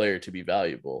want blue player to be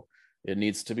valuable, it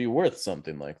needs to be worth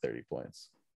something like 30 points.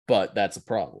 But that's a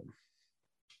problem.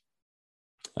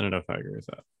 I don't know if I agree with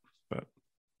that,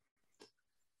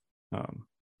 but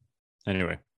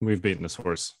anyway, we've beaten this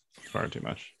horse far too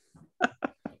much. I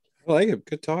like it.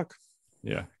 Good talk.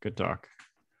 Yeah, good talk.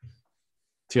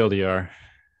 TLDR,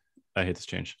 I hate this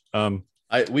change.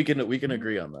 We can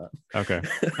agree on that. Okay.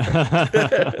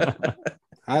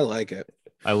 I like it.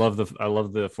 I love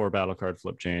the 4 battle card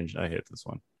flip change. I hate this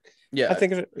one. Yeah, I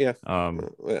think yeah. Well,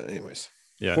 anyways,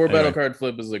 yeah. 4 battle card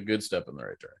flip is a good step in the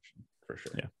right direction for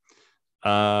sure. Yeah.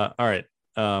 All right.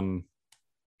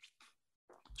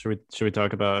 Should we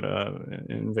talk about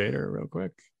Invader real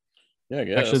quick? Yeah, I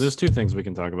guess. Actually, there's 2 things we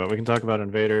can talk about. We can talk about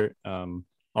Invader.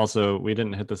 Also, we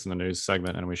didn't hit this in the news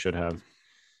segment, and we should have.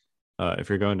 If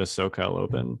you're going to SoCal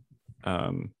Open,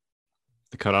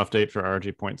 the cutoff date for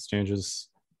RG points changes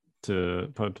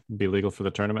to be legal for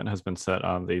the tournament has been set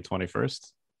on the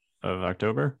 21st of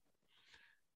October.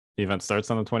 The event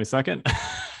starts on the 22nd.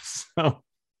 So,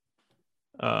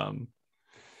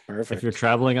 perfect. If you're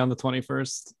traveling on the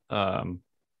 21st, I'm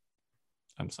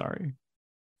sorry.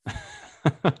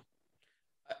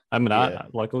 I'm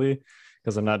not, luckily,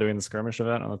 because I'm not doing the skirmish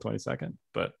event on the 22nd.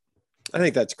 But I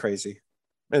think that's crazy.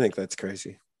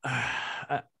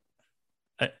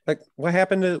 Like, what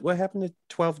happened to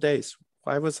 12 days?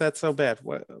 Why was that so bad?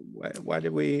 Why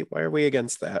are we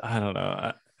against that? I don't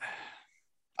know.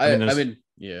 I mean,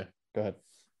 yeah, go ahead.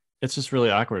 It's just really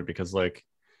awkward because, like,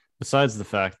 besides the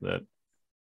fact that,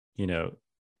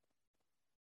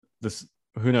 this,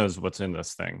 who knows what's in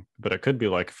this thing, but it could be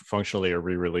like functionally a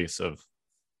re-release of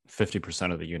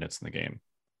 50% of the units in the game,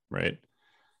 right?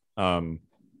 I don't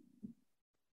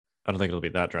think it'll be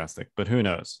that drastic, but who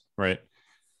knows, right?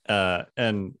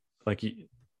 And like,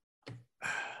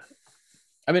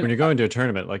 when you're going to a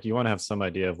tournament, like, you want to have some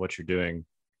idea of what you're doing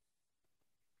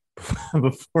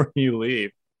before you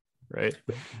leave, right?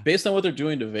 Based on what they're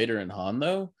doing to Vader and Han,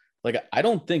 though, like, I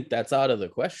don't think that's out of the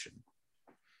question.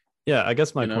 Yeah, I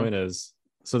guess my point is,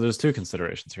 so there's two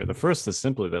considerations here. The first is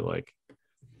simply that, like,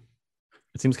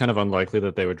 it seems kind of unlikely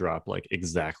that they would drop like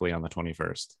exactly on the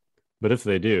 21st. But if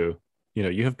they do,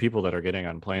 you have people that are getting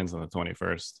on planes on the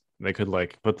 21st. They could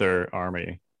like put their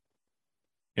army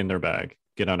in their bag,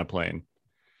 get on a plane.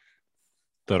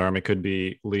 That army could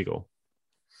be legal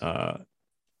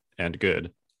and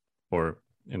good, or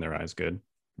in their eyes good,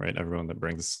 right? Everyone that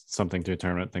brings something to a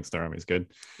tournament thinks their army's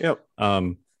good. Yep.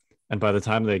 And by the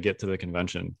time they get to the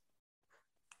convention,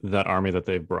 that army that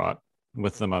they've brought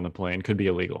with them on the plane could be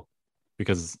illegal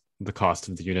because the cost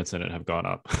of the units in it have gone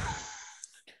up.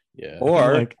 Yeah.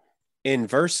 Or like,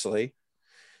 inversely,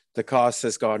 the cost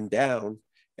has gone down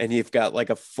and you've got like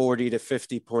a 40 to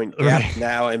 50 point gap right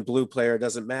now, and blue player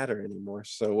doesn't matter anymore.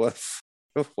 So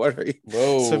what are you?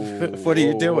 Whoa. So what are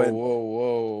you doing?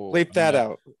 Whoa. Bleep that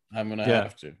out. I'm gonna Yeah.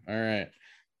 have to. All right.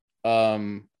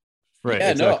 right,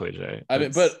 yeah, exactly, no, Jay. I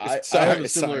mean, but I have a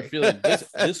similar sorry. feeling.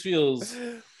 This feels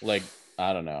like,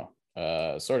 I don't know,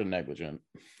 sort of negligent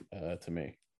to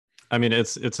me. I mean,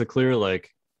 it's a clear, like,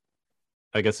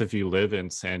 I guess if you live in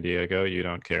San Diego, you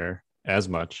don't care as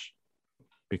much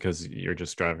because you're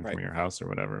just driving from your house or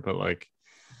whatever. But like,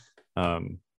 but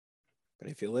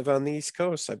if you live on the East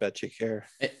Coast, I bet you care.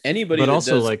 Anybody but that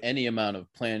also, does like, any amount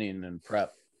of planning and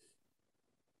prep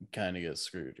kind of gets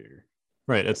screwed here.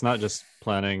 right. It's not just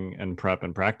planning and prep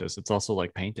and practice. It's also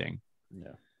like painting.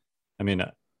 Yeah. I mean,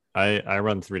 I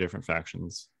run 3 different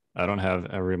factions. I don't have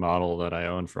every model that I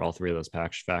own for all 3 of those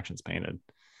factions painted.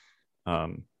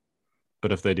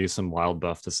 But if they do some wild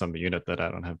buff to some unit that I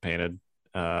don't have painted,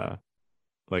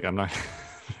 like, I'm not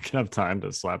gonna have time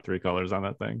to slap 3 colors on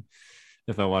that thing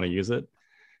if I want to use it,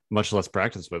 much less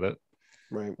practice with it.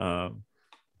 Right.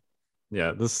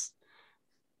 Yeah,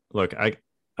 look,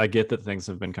 I get that things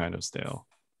have been kind of stale.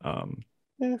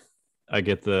 Yeah. I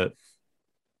get that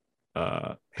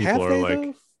people are like,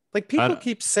 though? Like, people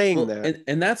keep saying that.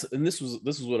 And this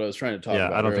was what I was trying to talk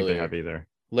about. I don't earlier. think they have either.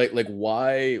 Like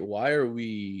why are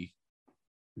we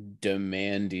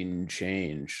demanding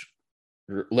change?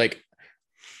 Like,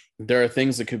 there are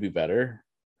things that could be better,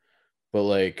 but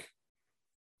like,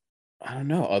 I don't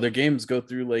know, other games go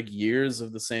through like years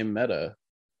of the same meta.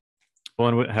 Well,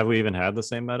 and have we even had the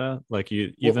same meta? Like,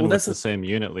 with the same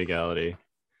unit legality,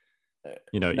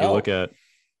 you look at,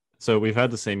 so we've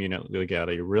had the same unit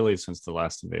legality really since the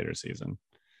last Invader season.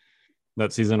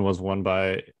 That season was won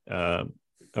by a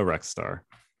Rex Star.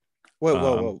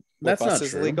 Whoa. That's not buses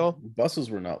true. legal?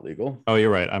 Buses were not legal. Oh, you're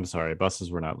right. I'm sorry.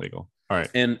 Buses were not legal. All right.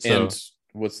 And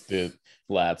what's the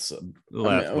lats?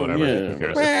 Whatever. Yeah. Who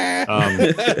cares?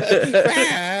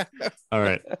 All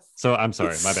right. So I'm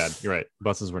sorry. My bad. You're right.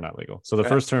 Buses were not legal. So the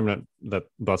first tournament that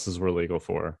buses were legal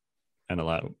for, and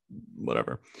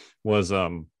whatever, was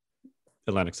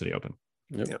Atlantic City Open.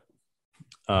 Yep.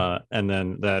 And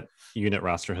then that unit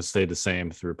roster has stayed the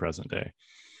same through present day.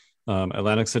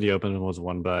 Atlantic City Open was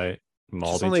won by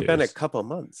Malby. It's only been a couple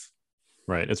months.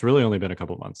 Right. It's really only been a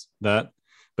couple months.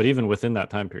 But even within that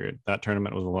time period, that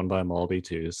tournament was won by Malby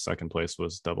 2. Second place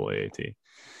was double AAT.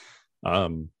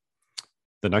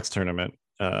 The next tournament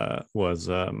was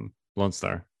Lone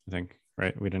Star, I think,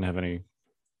 right? We didn't have any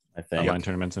online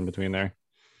tournaments in between there.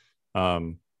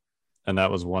 And that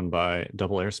was won by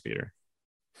double Airspeeder.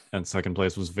 And second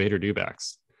place was Vader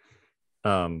Dewbacks.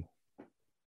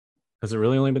 Has it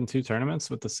really only been 2 tournaments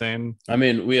with the same? I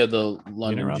mean, we had the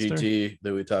London roster? GT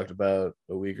that we talked about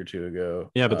a week or 2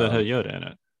 ago. Yeah, but that had Yoda in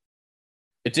it.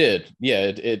 It did. Yeah,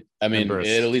 it I mean,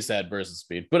 it at least had burst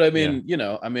speed. But I mean,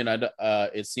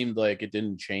 it seemed like it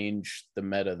didn't change the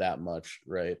meta that much,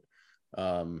 right?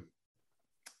 I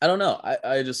don't know.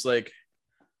 I just like,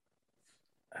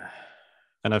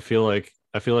 and I feel like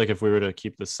if we were to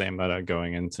keep the same meta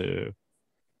going into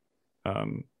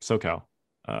SoCal,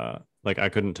 like, I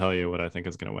couldn't tell you what I think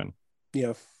is going to win.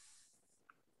 Yeah.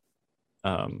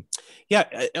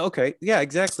 Okay. Yeah,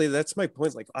 exactly. That's my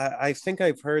point. Like, I think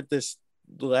I've heard this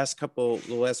the last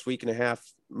week and a half,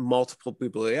 multiple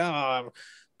people like,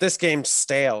 this game's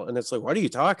stale. And it's like, what are you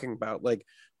talking about? Like,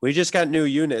 we just got new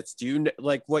units. Do you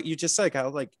like what you just said, Kyle?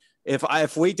 Like,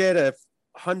 if we did a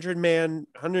 100-man,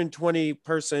 120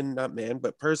 person, not man,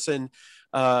 but person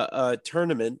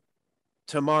tournament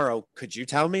tomorrow, could you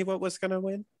tell me what was going to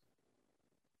win?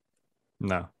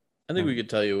 No. I think we could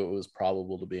tell you it was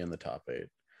probable to be in the top 8.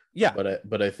 Yeah.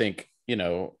 But I think,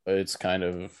 it's kind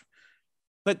of.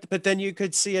 But then you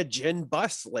could see a Jin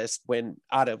bus list win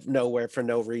out of nowhere for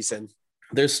no reason.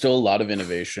 There's still a lot of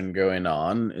innovation going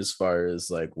on as far as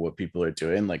like what people are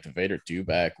doing, like the Vader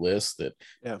Dewback list that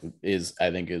is,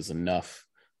 I think, is enough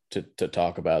to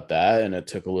talk about that. And it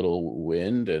took a little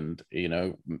wind and,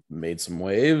 made some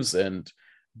waves.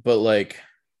 But like,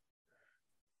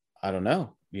 I don't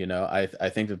know, I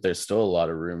think that there's still a lot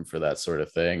of room for that sort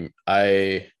of thing.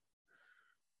 I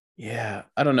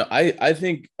don't know. I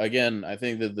think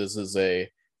that this is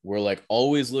we're like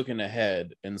always looking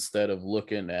ahead instead of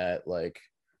looking at like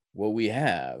what we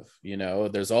have.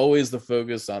 There's always the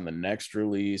focus on the next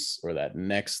release or that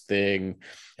next thing,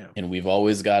 and we've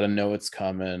always got to know it's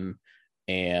coming.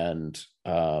 And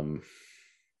I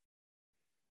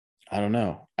don't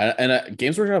know.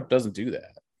 Games Workshop doesn't do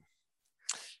that.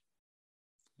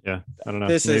 Yeah, I don't know.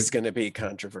 This is going to be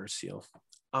controversial.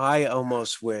 I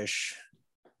almost wish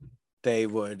they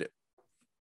would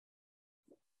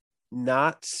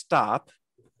not stop,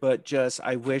 but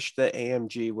I wish the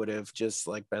AMG would have just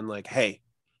like been like, hey,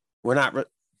 we're not,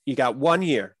 you got 1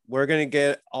 year. We're going to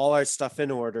get all our stuff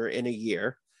in order in a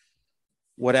year.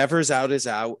 Whatever's out is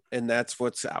out, and that's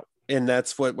what's out. And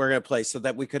that's what we're going to play, so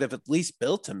that we could have at least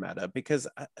built a meta, because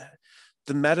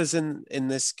the metas in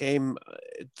this game,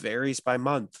 it varies by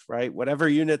month, right? Whatever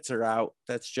units are out,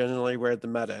 that's generally where the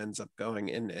meta ends up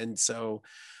going. And so,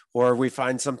 or we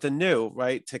find something new,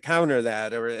 right, to counter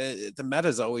that, or the meta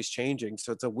is always changing.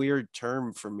 So it's a weird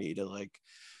term for me to like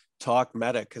talk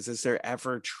meta, because is there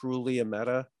ever truly a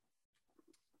meta?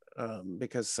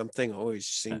 Because something always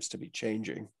seems to be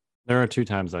changing. There are 2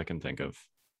 times I can think of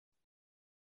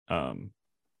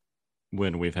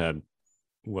when we've had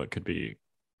what could be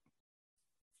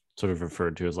sort of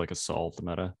referred to as like a solved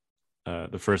meta.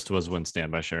 The first was when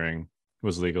standby sharing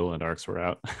was legal and arcs were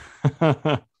out.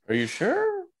 Are you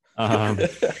sure? Yeah,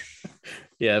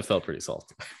 it felt pretty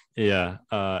salty. Yeah,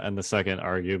 and the second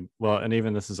and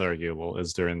even this is arguable,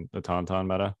 is during the Tauntaun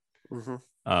meta.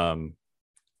 Mm-hmm.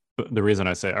 But the reason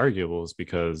I say arguable is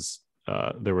because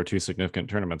there were 2 significant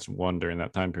tournaments won during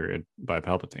that time period by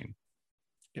Palpatine.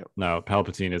 Yep. Now,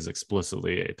 Palpatine is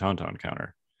explicitly a Tauntaun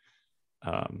counter,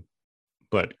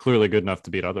 but clearly good enough to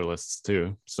beat other lists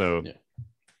too. So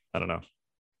I don't know.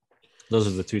 Those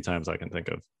are the 2 times I can think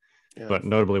of. Yeah. But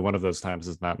notably, one of those times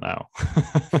is not now.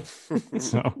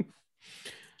 So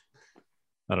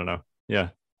I don't know. Yeah.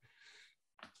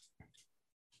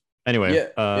 Anyway,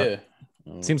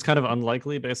 seems kind of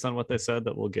unlikely based on what they said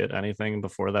that we'll get anything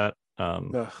before that.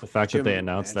 The fact that they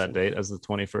announced that date as the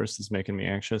 21st is making me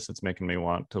anxious. It's making me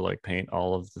want to like paint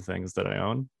all of the things that I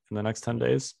own in the next 10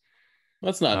 days.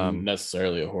 That's not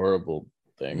necessarily a horrible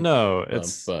thing. No,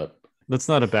 but that's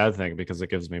not a bad thing, because it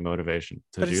gives me motivation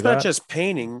to do that. But it's not just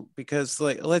painting, because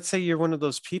like, let's say you're one of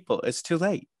those people, it's too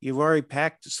late. You've already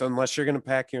packed. So unless you're going to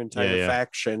pack your entire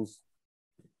faction,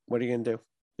 what are you going to do?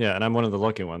 Yeah. And I'm one of the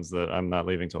lucky ones that I'm not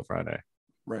leaving till Friday.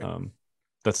 Right.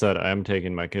 That said, I'm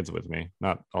taking my kids with me,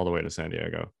 not all the way to San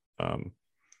Diego.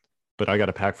 But I got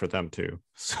to pack for them too.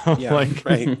 So if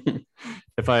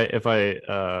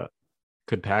I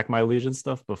could pack my Legion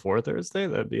stuff before Thursday,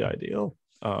 that'd be ideal.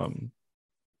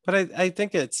 But I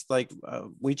think it's like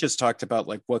we just talked about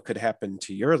like what could happen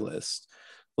to your list.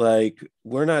 Like,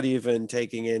 we're not even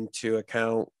taking into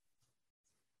account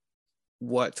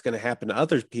what's going to happen to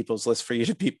other people's lists for you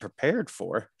to be prepared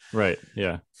for. Right.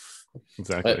 Yeah,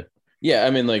 exactly. I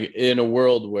mean, like in a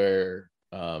world where,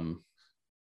 that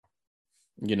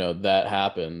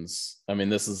happens. I mean,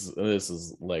 this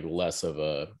is like less of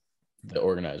the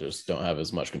organizers don't have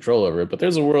as much control over it, but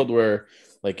there's a world where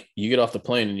like you get off the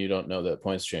plane and you don't know that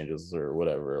points changes or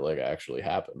whatever like actually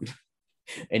happened.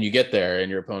 And you get there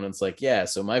and your opponent's like, yeah,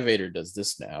 so my Vader does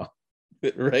this now.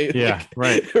 Right. Yeah. Like,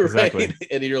 right. Exactly. Right?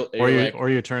 And you're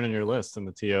or you turn in your list and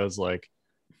the TO is like,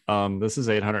 this is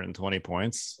 820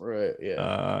 points. Right.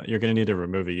 Yeah. You're going to need to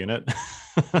remove a unit.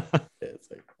 It's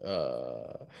like,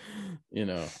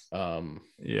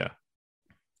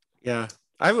 Yeah.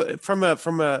 I we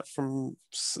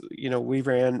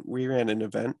ran an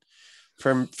event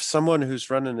from someone who's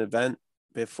run an event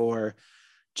before.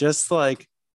 Just like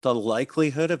the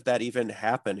likelihood of that even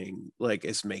happening, like,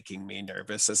 is making me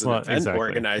nervous as an event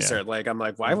organizer. Yeah. Like, I'm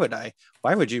like, why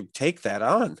would you take that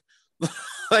on?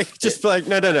 Like, just like,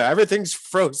 no, everything's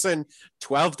frozen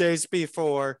 12 days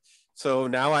before. So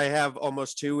now I have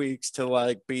almost 2 weeks to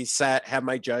like be set, have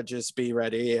my judges be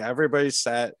ready. Everybody's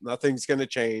set. Nothing's going to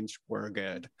change. We're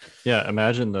good. Yeah.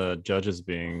 Imagine the judges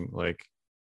being like,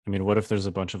 I mean, what if there's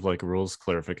a bunch of like rules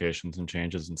clarifications and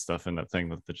changes and stuff in that thing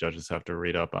that the judges have to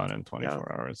read up on in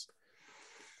 24 hours?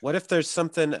 What if there's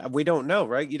something we don't know,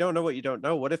 right? You don't know what you don't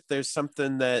know. What if there's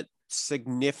something that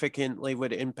significantly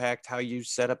would impact how you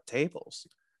set up tables?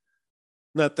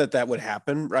 Not that that would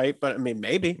happen, right? But I mean,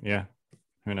 maybe. Yeah.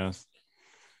 Who knows?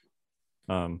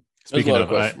 There's Speaking a lot of,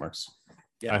 question marks.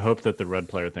 Yeah. I hope that the red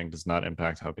player thing does not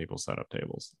impact how people set up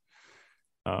tables.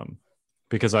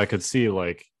 Because I could see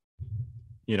like,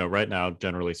 you know, right now,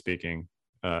 generally speaking,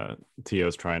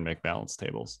 TOs try and make balanced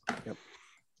tables. Yep.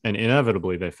 And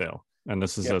inevitably they fail. And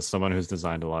this is Yep. as someone who's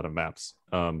designed a lot of maps.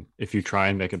 If you try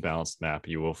and make a balanced map,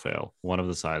 you will fail. One of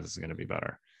the sides is going to be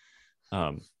better.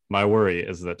 My worry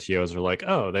is that TOs are like,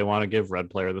 oh, they want to give red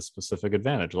player the specific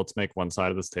advantage. Let's make one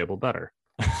side of this table better.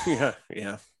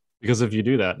 Yeah. Because if you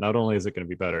do that, not only is it going to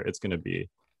be better, it's going to be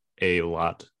a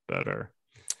lot better.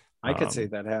 I could see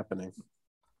that happening.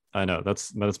 I know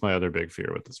that's my other big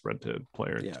fear with this red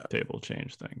player Yeah. table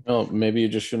change thing. Oh, maybe you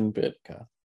just shouldn't bid, Kyle.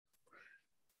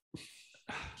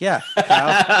 Yeah.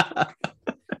 Kyle,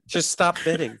 just stop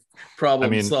bidding. Problem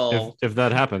I mean, solved. if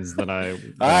that happens, then I. All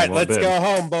right, let's go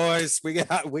home, boys. We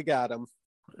got them.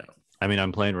 I mean,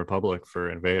 I'm playing Republic for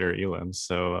Invader Elims,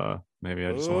 so maybe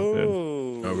I just won't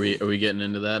bid. Are we getting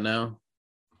into that now?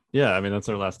 Yeah, I mean that's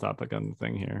our last topic on the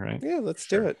thing here, right? Yeah, let's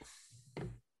do it.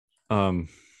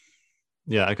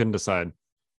 Yeah, I couldn't decide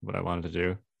what I wanted to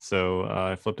do, so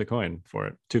I flipped a coin for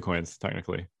it, 2 coins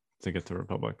technically, to get to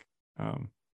Republic.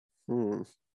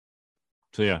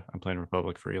 So yeah, I'm playing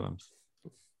Republic for Elims.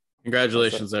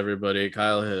 Congratulations, everybody.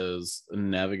 Kyle has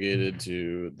navigated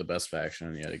to the best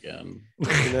faction yet again.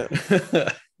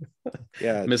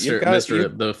 Yeah,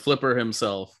 Mr. The flipper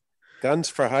himself. Guns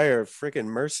for hire, freaking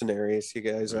mercenaries. You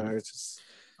guys are.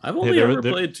 I've only ever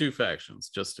played 2 factions,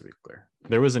 just to be clear.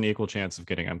 There was an equal chance of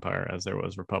getting Empire as there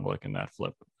was Republic in that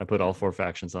flip. I put all 4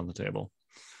 factions on the table.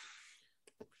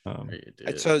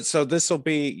 So this will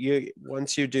be you.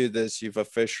 Once you do this, you've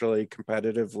officially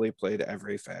competitively played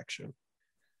every faction.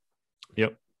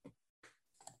 Yep.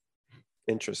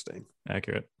 Interesting.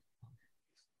 Accurate.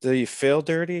 Do you feel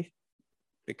dirty?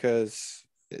 Because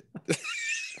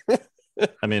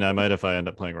I mean, I might if I end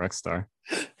up playing Rexstar.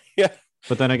 Yeah.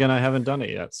 But then again, I haven't done it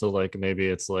yet. So like maybe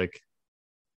it's like,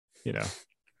 you know,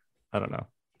 I don't know.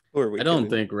 I don't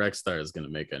think Rexstar is going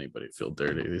to make anybody feel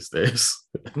dirty these days.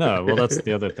 No, well, that's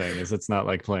the other thing is it's not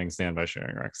like playing standby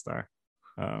sharing Rexstar.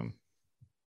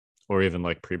 Or even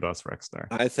like pre-bus Rexstar.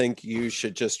 I think you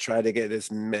should just try to get as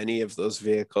many of those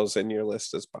vehicles in your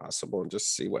list as possible and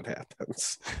just see what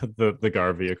happens. the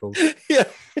GAR vehicles. Yeah.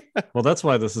 Well, that's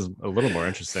why this is a little more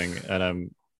interesting, and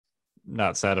I'm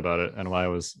not sad about it. And why I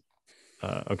was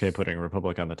okay putting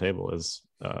Republic on the table is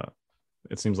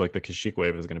it seems like the Kashyyyk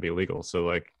wave is going to be legal. So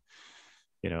like,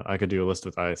 you know, I could do a list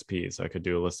with ISPs. I could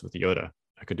do a list with Yoda.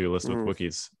 I could do a list with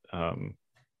Wookiees.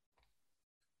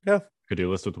 Yeah. Could do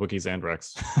a list with Wookiees and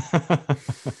Rex.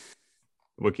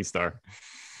 Wookiee Star.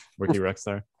 Wookiee Rex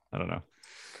Star. I don't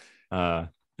know.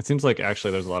 It seems like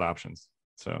actually there's a lot of options.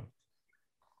 So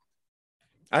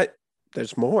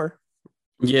there's more.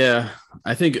 Yeah.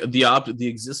 I think the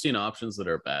existing options that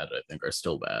are bad, I think, are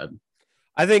still bad.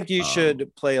 I think you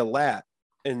should play a lat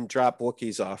and drop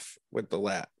Wookiees off with the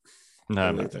lat. No,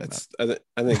 I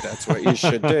think that's what you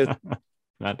should do.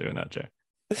 Not doing that, Jay.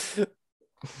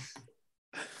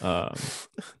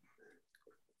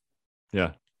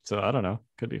 Yeah, so I don't know,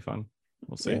 could be fun.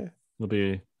 We'll see. Yeah. It'll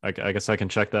be I guess I can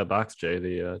check that box, Jay.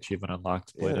 The achievement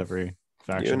unlocked, played every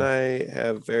faction. You and I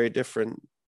have very different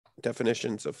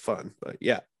definitions of fun, but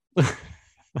yeah.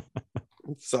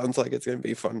 Sounds like it's going to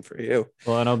be fun for you.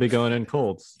 Well, and I'll be going in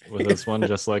cold with this one,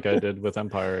 just like I did with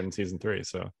Empire in season 3.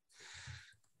 So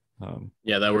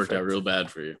yeah, that worked out real bad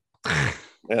for you.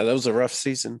 Yeah, that was a rough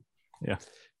season. Yeah.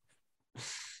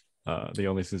 The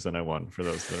only season I won, for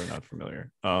those that are not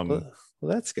familiar. Well,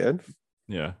 that's good.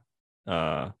 Yeah.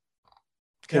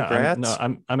 Congrats.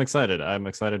 I'm excited. I'm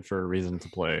excited for a reason to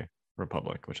play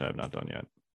Republic, which I have not done yet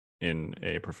in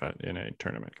a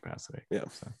tournament capacity. Yeah.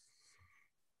 So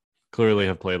clearly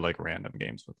have played like random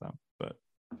games with them, but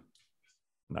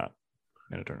not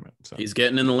in a tournament. So he's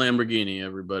getting in the Lamborghini,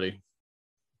 everybody.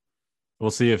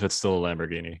 We'll see if it's still a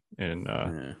Lamborghini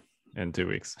in 2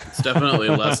 weeks. It's definitely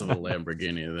less of a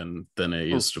Lamborghini than it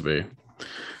used to be.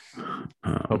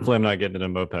 Hopefully I'm not getting in a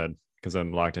moped because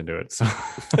I'm locked into it. So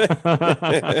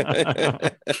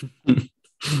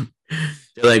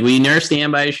They're like, we nerfed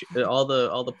standby all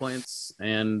the points,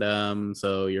 and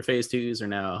so your phase 2s are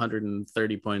now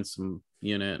 130 points a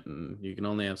unit, and you can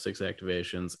only have 6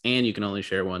 activations, and you can only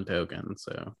share 1 token.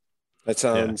 So that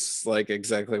sounds like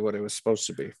exactly what it was supposed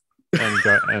to be.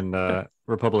 And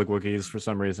Republic Wookiees for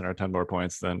some reason are 10 more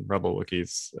points than Rebel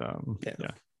Wookiees.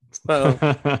 Yeah. Well,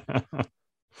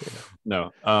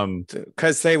 no,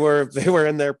 because they were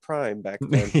in their prime back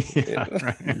then. Yeah,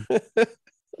 right.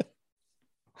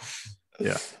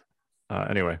 Yeah.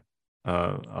 Anyway,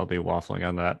 I'll be waffling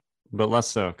on that, but less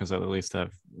so because I at least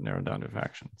have narrowed down to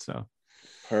faction. So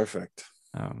perfect.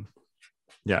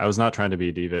 Yeah, I was not trying to be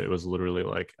a diva. It was literally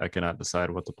like, I cannot decide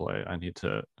what to play. I need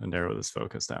to narrow this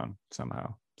focus down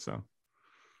somehow. So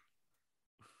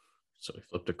we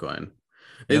flipped a coin.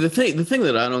 Yep. The thing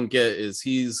that I don't get is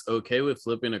he's okay with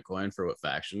flipping a coin for what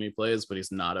faction he plays, but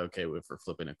he's not okay with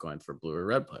flipping a coin for blue or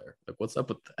red player. Like, what's up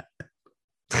with that?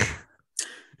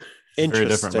 Interesting. Very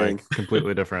different, Mike.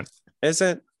 Completely different. Is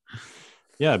it?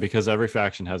 Yeah, because every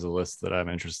faction has a list that I'm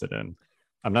interested in.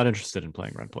 I'm not interested in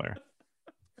playing red player.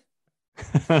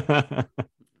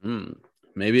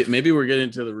 Maybe we're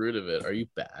getting to the root of it. Are you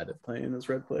bad at playing as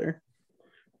red player?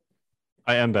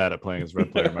 I am bad at playing as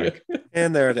red player, Mike.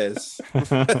 And there it is.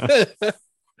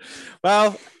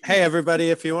 Well, hey everybody,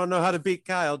 if you want to know how to beat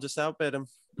Kyle, just outbid him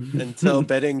until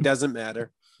bidding doesn't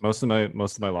matter. Most of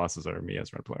my losses are me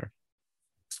as red player.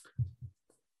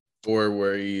 Or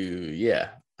where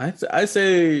I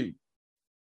say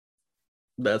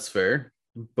that's fair.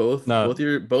 Both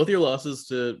your losses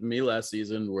to me last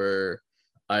season were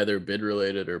either bid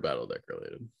related or battle deck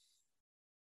related.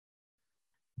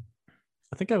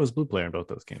 I think I was blue player in both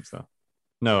those games though.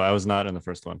 No, I was not in the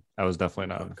first one. I was definitely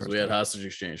not in the first one. We had hostage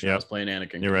exchange. Yep. I was playing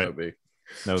Anakin. You're right.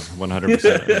 That was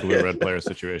 100% a blue red player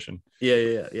situation.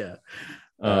 Yeah.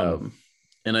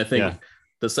 And I think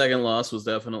the second loss was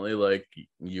definitely like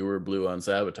you were blue on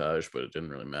sabotage, but it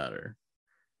didn't really matter.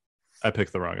 I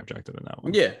picked the wrong objective in that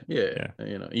one. Yeah.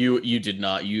 You know, you did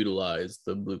not utilize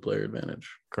the blue player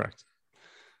advantage. Correct.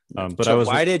 But so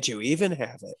why did you even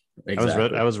have it?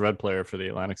 Exactly. I was red player for the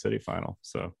Atlantic City final.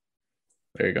 So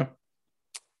there you go.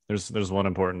 There's one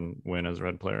important win as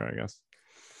red player, I guess.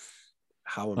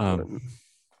 How important?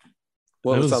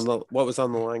 What was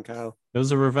on the line, Kyle? It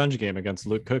was a revenge game against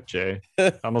Luke Cook, Jay.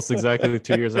 Almost exactly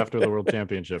 2 years after the World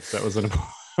Championships. That was an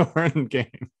important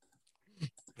game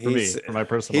for me, for my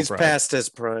personal He's pride. past his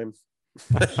prime.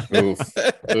 Oof.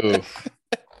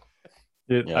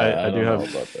 Dude, I do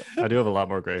have a lot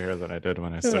more gray hair than I did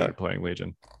when I started playing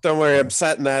Legion. Don't worry, I'm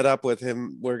setting that up with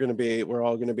him. We're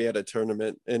all gonna be at a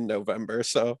tournament in November,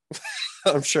 so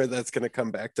I'm sure that's gonna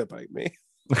come back to bite me.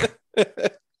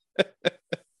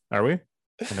 Are we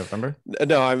in November?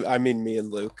 No, I mean me and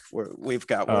Luke. We've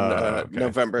got one okay.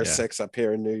 November 6th up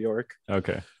here in New York.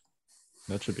 Okay,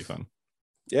 that should be fun.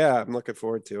 Yeah, I'm looking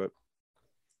forward to it.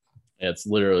 Yeah, it's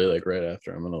literally like right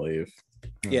after I'm gonna leave.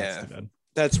 Yeah.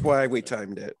 That's why we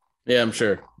timed it. Yeah, I'm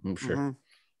sure. Mm-hmm.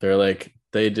 They're like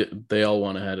they all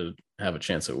want to have a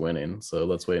chance at winning, so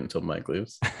let's wait until Mike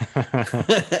leaves.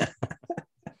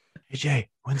 Hey Jay,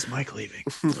 when's Mike leaving?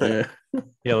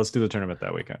 Yeah, let's do the tournament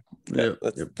that weekend. Yeah,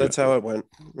 that's how it went.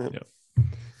 Yep.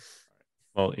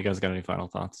 Well, you guys got any final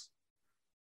thoughts?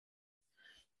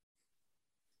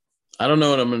 I don't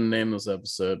know what I'm gonna name this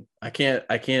episode. I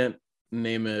can't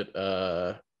name it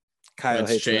Kyle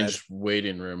Let's change red.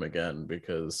 waiting room again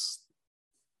because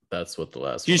that's what the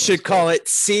last you one should was call called. it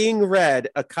Seeing Red,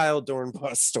 a Kyle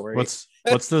Dornbos story. What's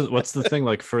the thing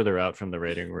like further out from the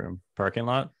rating room? Parking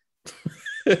lot?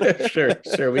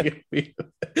 sure we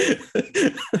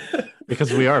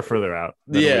because we are further out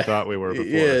than we thought we were before.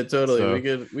 Yeah, totally. So.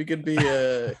 We could be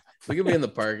in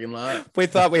the parking lot. We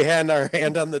thought we had our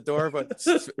hand on the door, but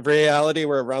reality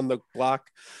we're around the block.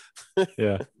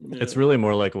 Yeah, it's really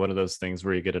more like one of those things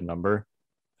where you get a number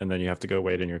and then you have to go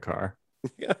wait in your car.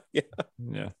 Yeah.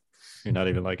 You're not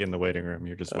even like in the waiting room,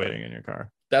 you're just waiting in your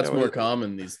car. That's more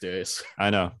common these days. I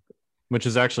know, which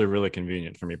is actually really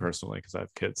convenient for me personally because I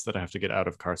have kids that I have to get out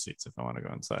of car seats if I want to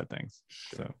go inside things.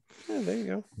 So there you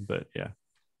go. But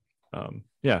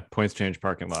points change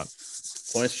parking lot.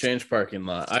 Points change parking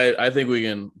lot. I think we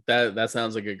can. That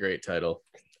sounds like a great title.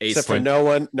 Except for no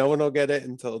one will get it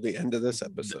until the end of this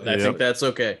episode. I think that's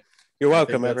okay. You're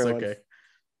welcome, everyone. Okay.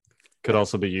 Could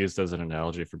also be used as an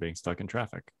analogy for being stuck in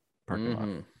traffic. Parking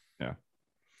lot. Yeah.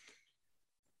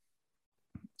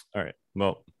 All right.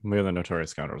 Well, we're the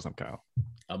Notorious Scoundrels. I'm Kyle.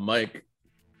 I'm Mike.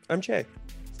 I'm Jay.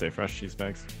 Stay fresh, cheese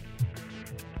bags.